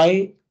 So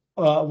why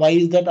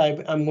is that?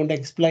 I'm going to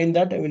explain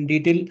that in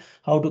detail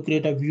how to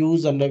create a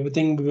views and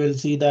everything. We will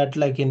see that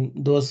like in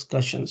those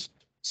questions.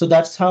 So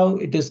that's how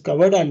it is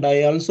covered. And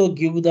I also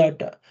give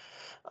that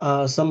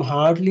some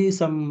hardly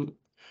some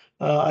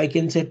I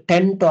can say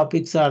 10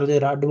 topics are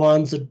there,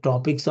 advanced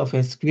topics of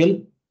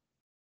SQL.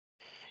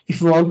 If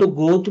you want to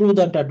go through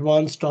that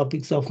advanced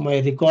topics of my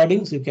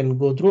recordings, you can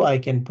go through. I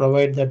can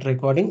provide that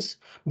recordings,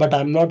 but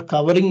I'm not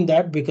covering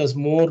that because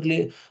more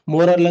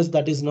or less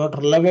that is not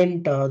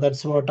relevant.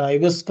 That's what I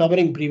was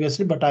covering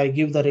previously, but I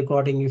give the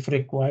recording if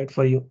required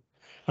for you.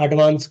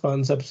 Advanced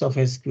concepts of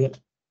SQL.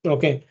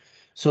 Okay.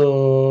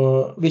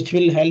 So which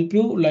will help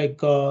you like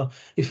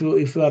if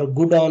you are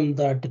good on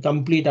that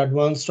complete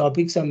advanced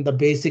topics and the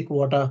basic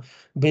what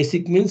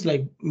basic means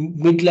like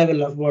mid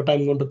level of what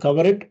I'm going to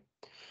cover it.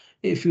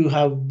 If you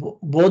have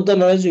both the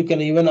knowledge, you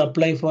can even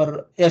apply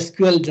for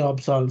SQL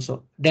jobs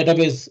also,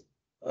 database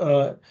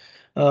uh,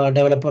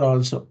 developer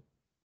also.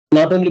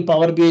 Not only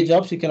Power BI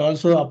jobs, you can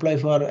also apply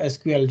for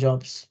SQL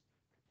jobs.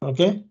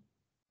 Okay.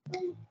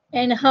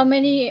 And how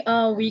many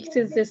weeks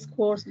is this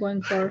course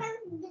going for?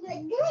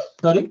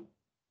 Sorry.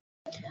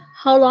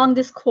 How long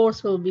this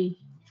course will be?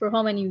 For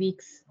how many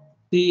weeks?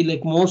 See,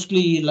 like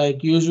mostly,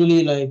 like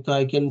usually, like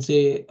I can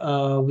say,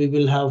 we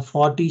will have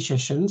 40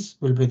 sessions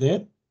will be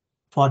there,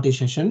 40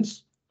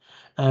 sessions,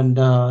 and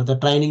the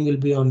training will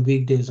be on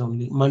weekdays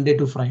only, Monday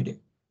to Friday.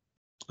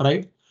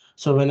 Right?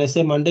 So when I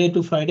say Monday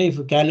to Friday, if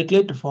you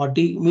calculate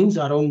 40 means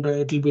around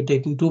it will be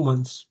taking 2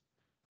 months,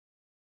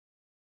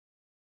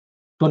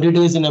 20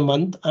 days in a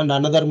month and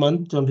another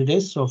month 20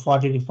 days. So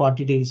 40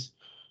 days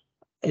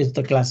is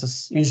the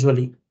classes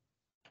usually.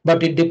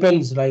 But it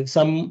depends like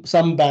some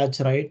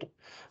batch, right?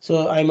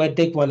 So I might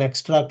take one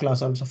extra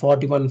class also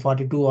 41,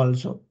 42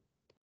 also,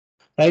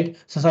 right?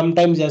 So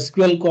sometimes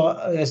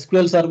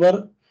SQL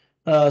server,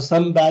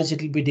 some batch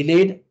it will be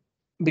delayed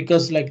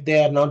because like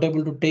they are not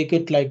able to take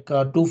it like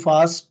too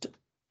fast.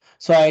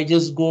 So I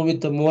just go with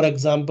the more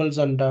examples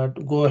and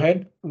go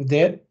ahead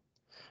there.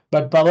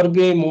 But Power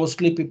BI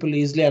mostly people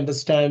easily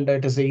understand that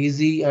it is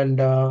easy and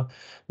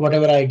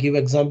whatever I give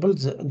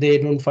examples, they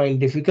don't find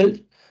difficult.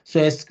 So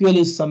SQL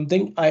is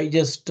something I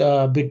just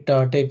bit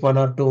take one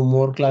or two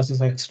more classes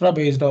extra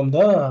based on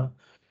the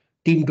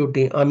team to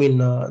team. I mean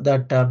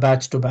that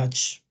batch to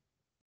batch.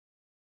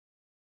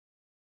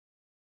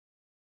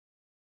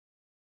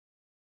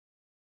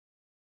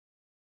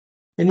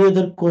 Any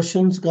other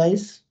questions,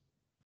 guys?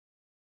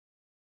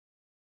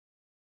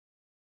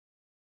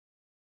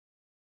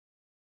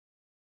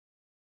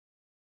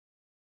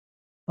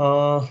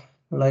 Uh,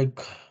 like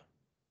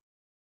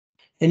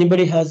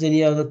anybody has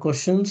any other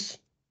questions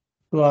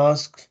to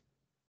ask?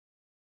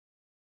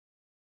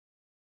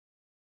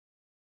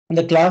 And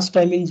the class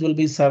timings will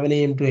be 7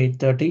 a.m. to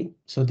 8:30.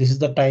 So this is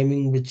the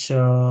timing which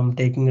I'm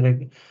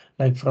taking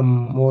like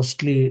from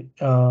mostly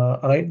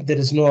right. There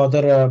is no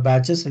other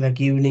batches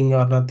like evening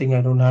or nothing.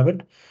 I don't have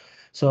it.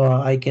 So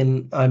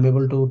I'm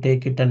able to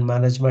take it and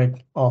manage my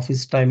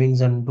office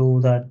timings and do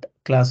that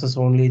classes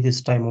only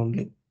this time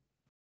only.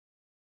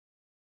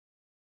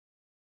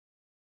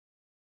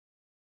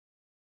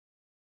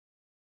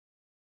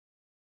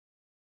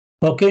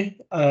 Okay,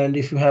 and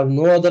if you have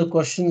no other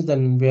questions,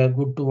 then we are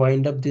good to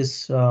wind up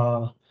this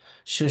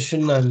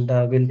session and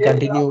we'll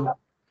continue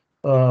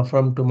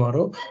from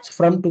tomorrow. So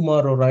from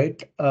tomorrow,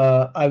 right,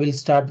 I will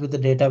start with the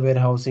data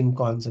warehousing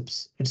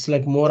concepts. It's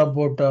like more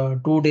about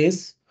 2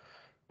 days,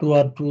 2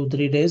 or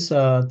 3 days,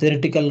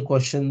 theoretical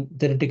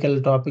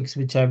topics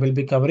which I will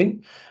be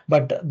covering.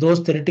 But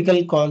those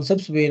theoretical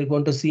concepts we are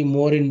going to see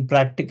more in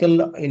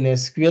practical in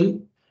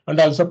SQL and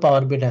also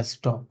Power BI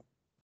desktop.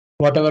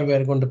 Whatever we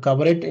are going to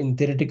cover it in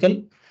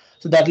theoretical.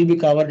 So that will be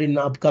covered in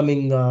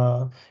upcoming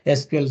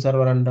SQL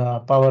Server and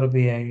Power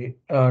BI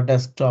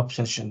desktop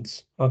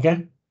sessions.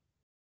 Okay.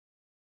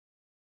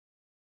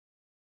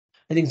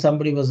 I think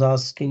somebody was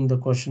asking the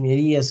question,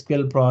 any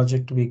SQL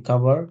project we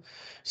cover.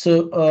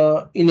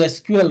 So in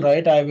SQL,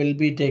 right, I will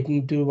be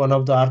taking to one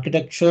of the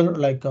architecture,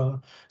 like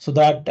so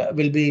that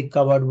will be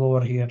covered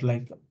over here,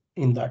 like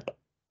in that.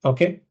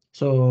 Okay.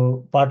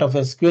 So part of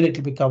SQL, it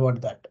will be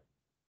covered that.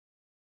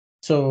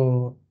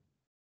 So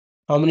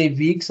how many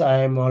weeks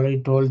I am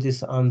already told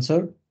this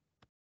answer.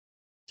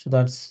 So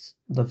that's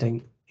the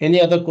thing. Any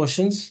other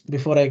questions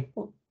before I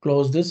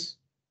close this?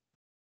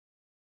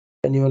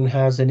 Anyone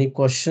has any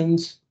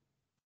questions?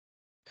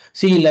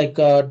 See, like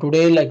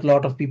today, like a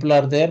lot of people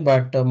are there,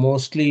 but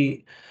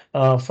mostly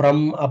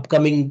from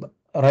upcoming,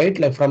 right?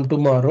 Like from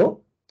tomorrow,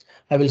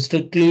 I will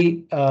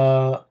strictly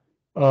have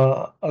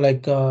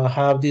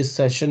this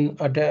session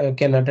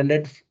can attend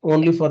it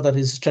only for the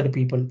registered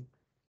people,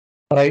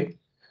 right?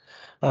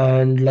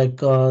 and like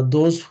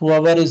those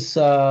whoever is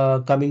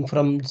coming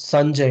from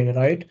Sanjay,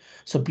 right?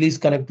 So please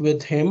connect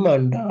with him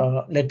and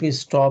let me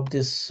stop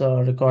this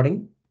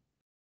recording.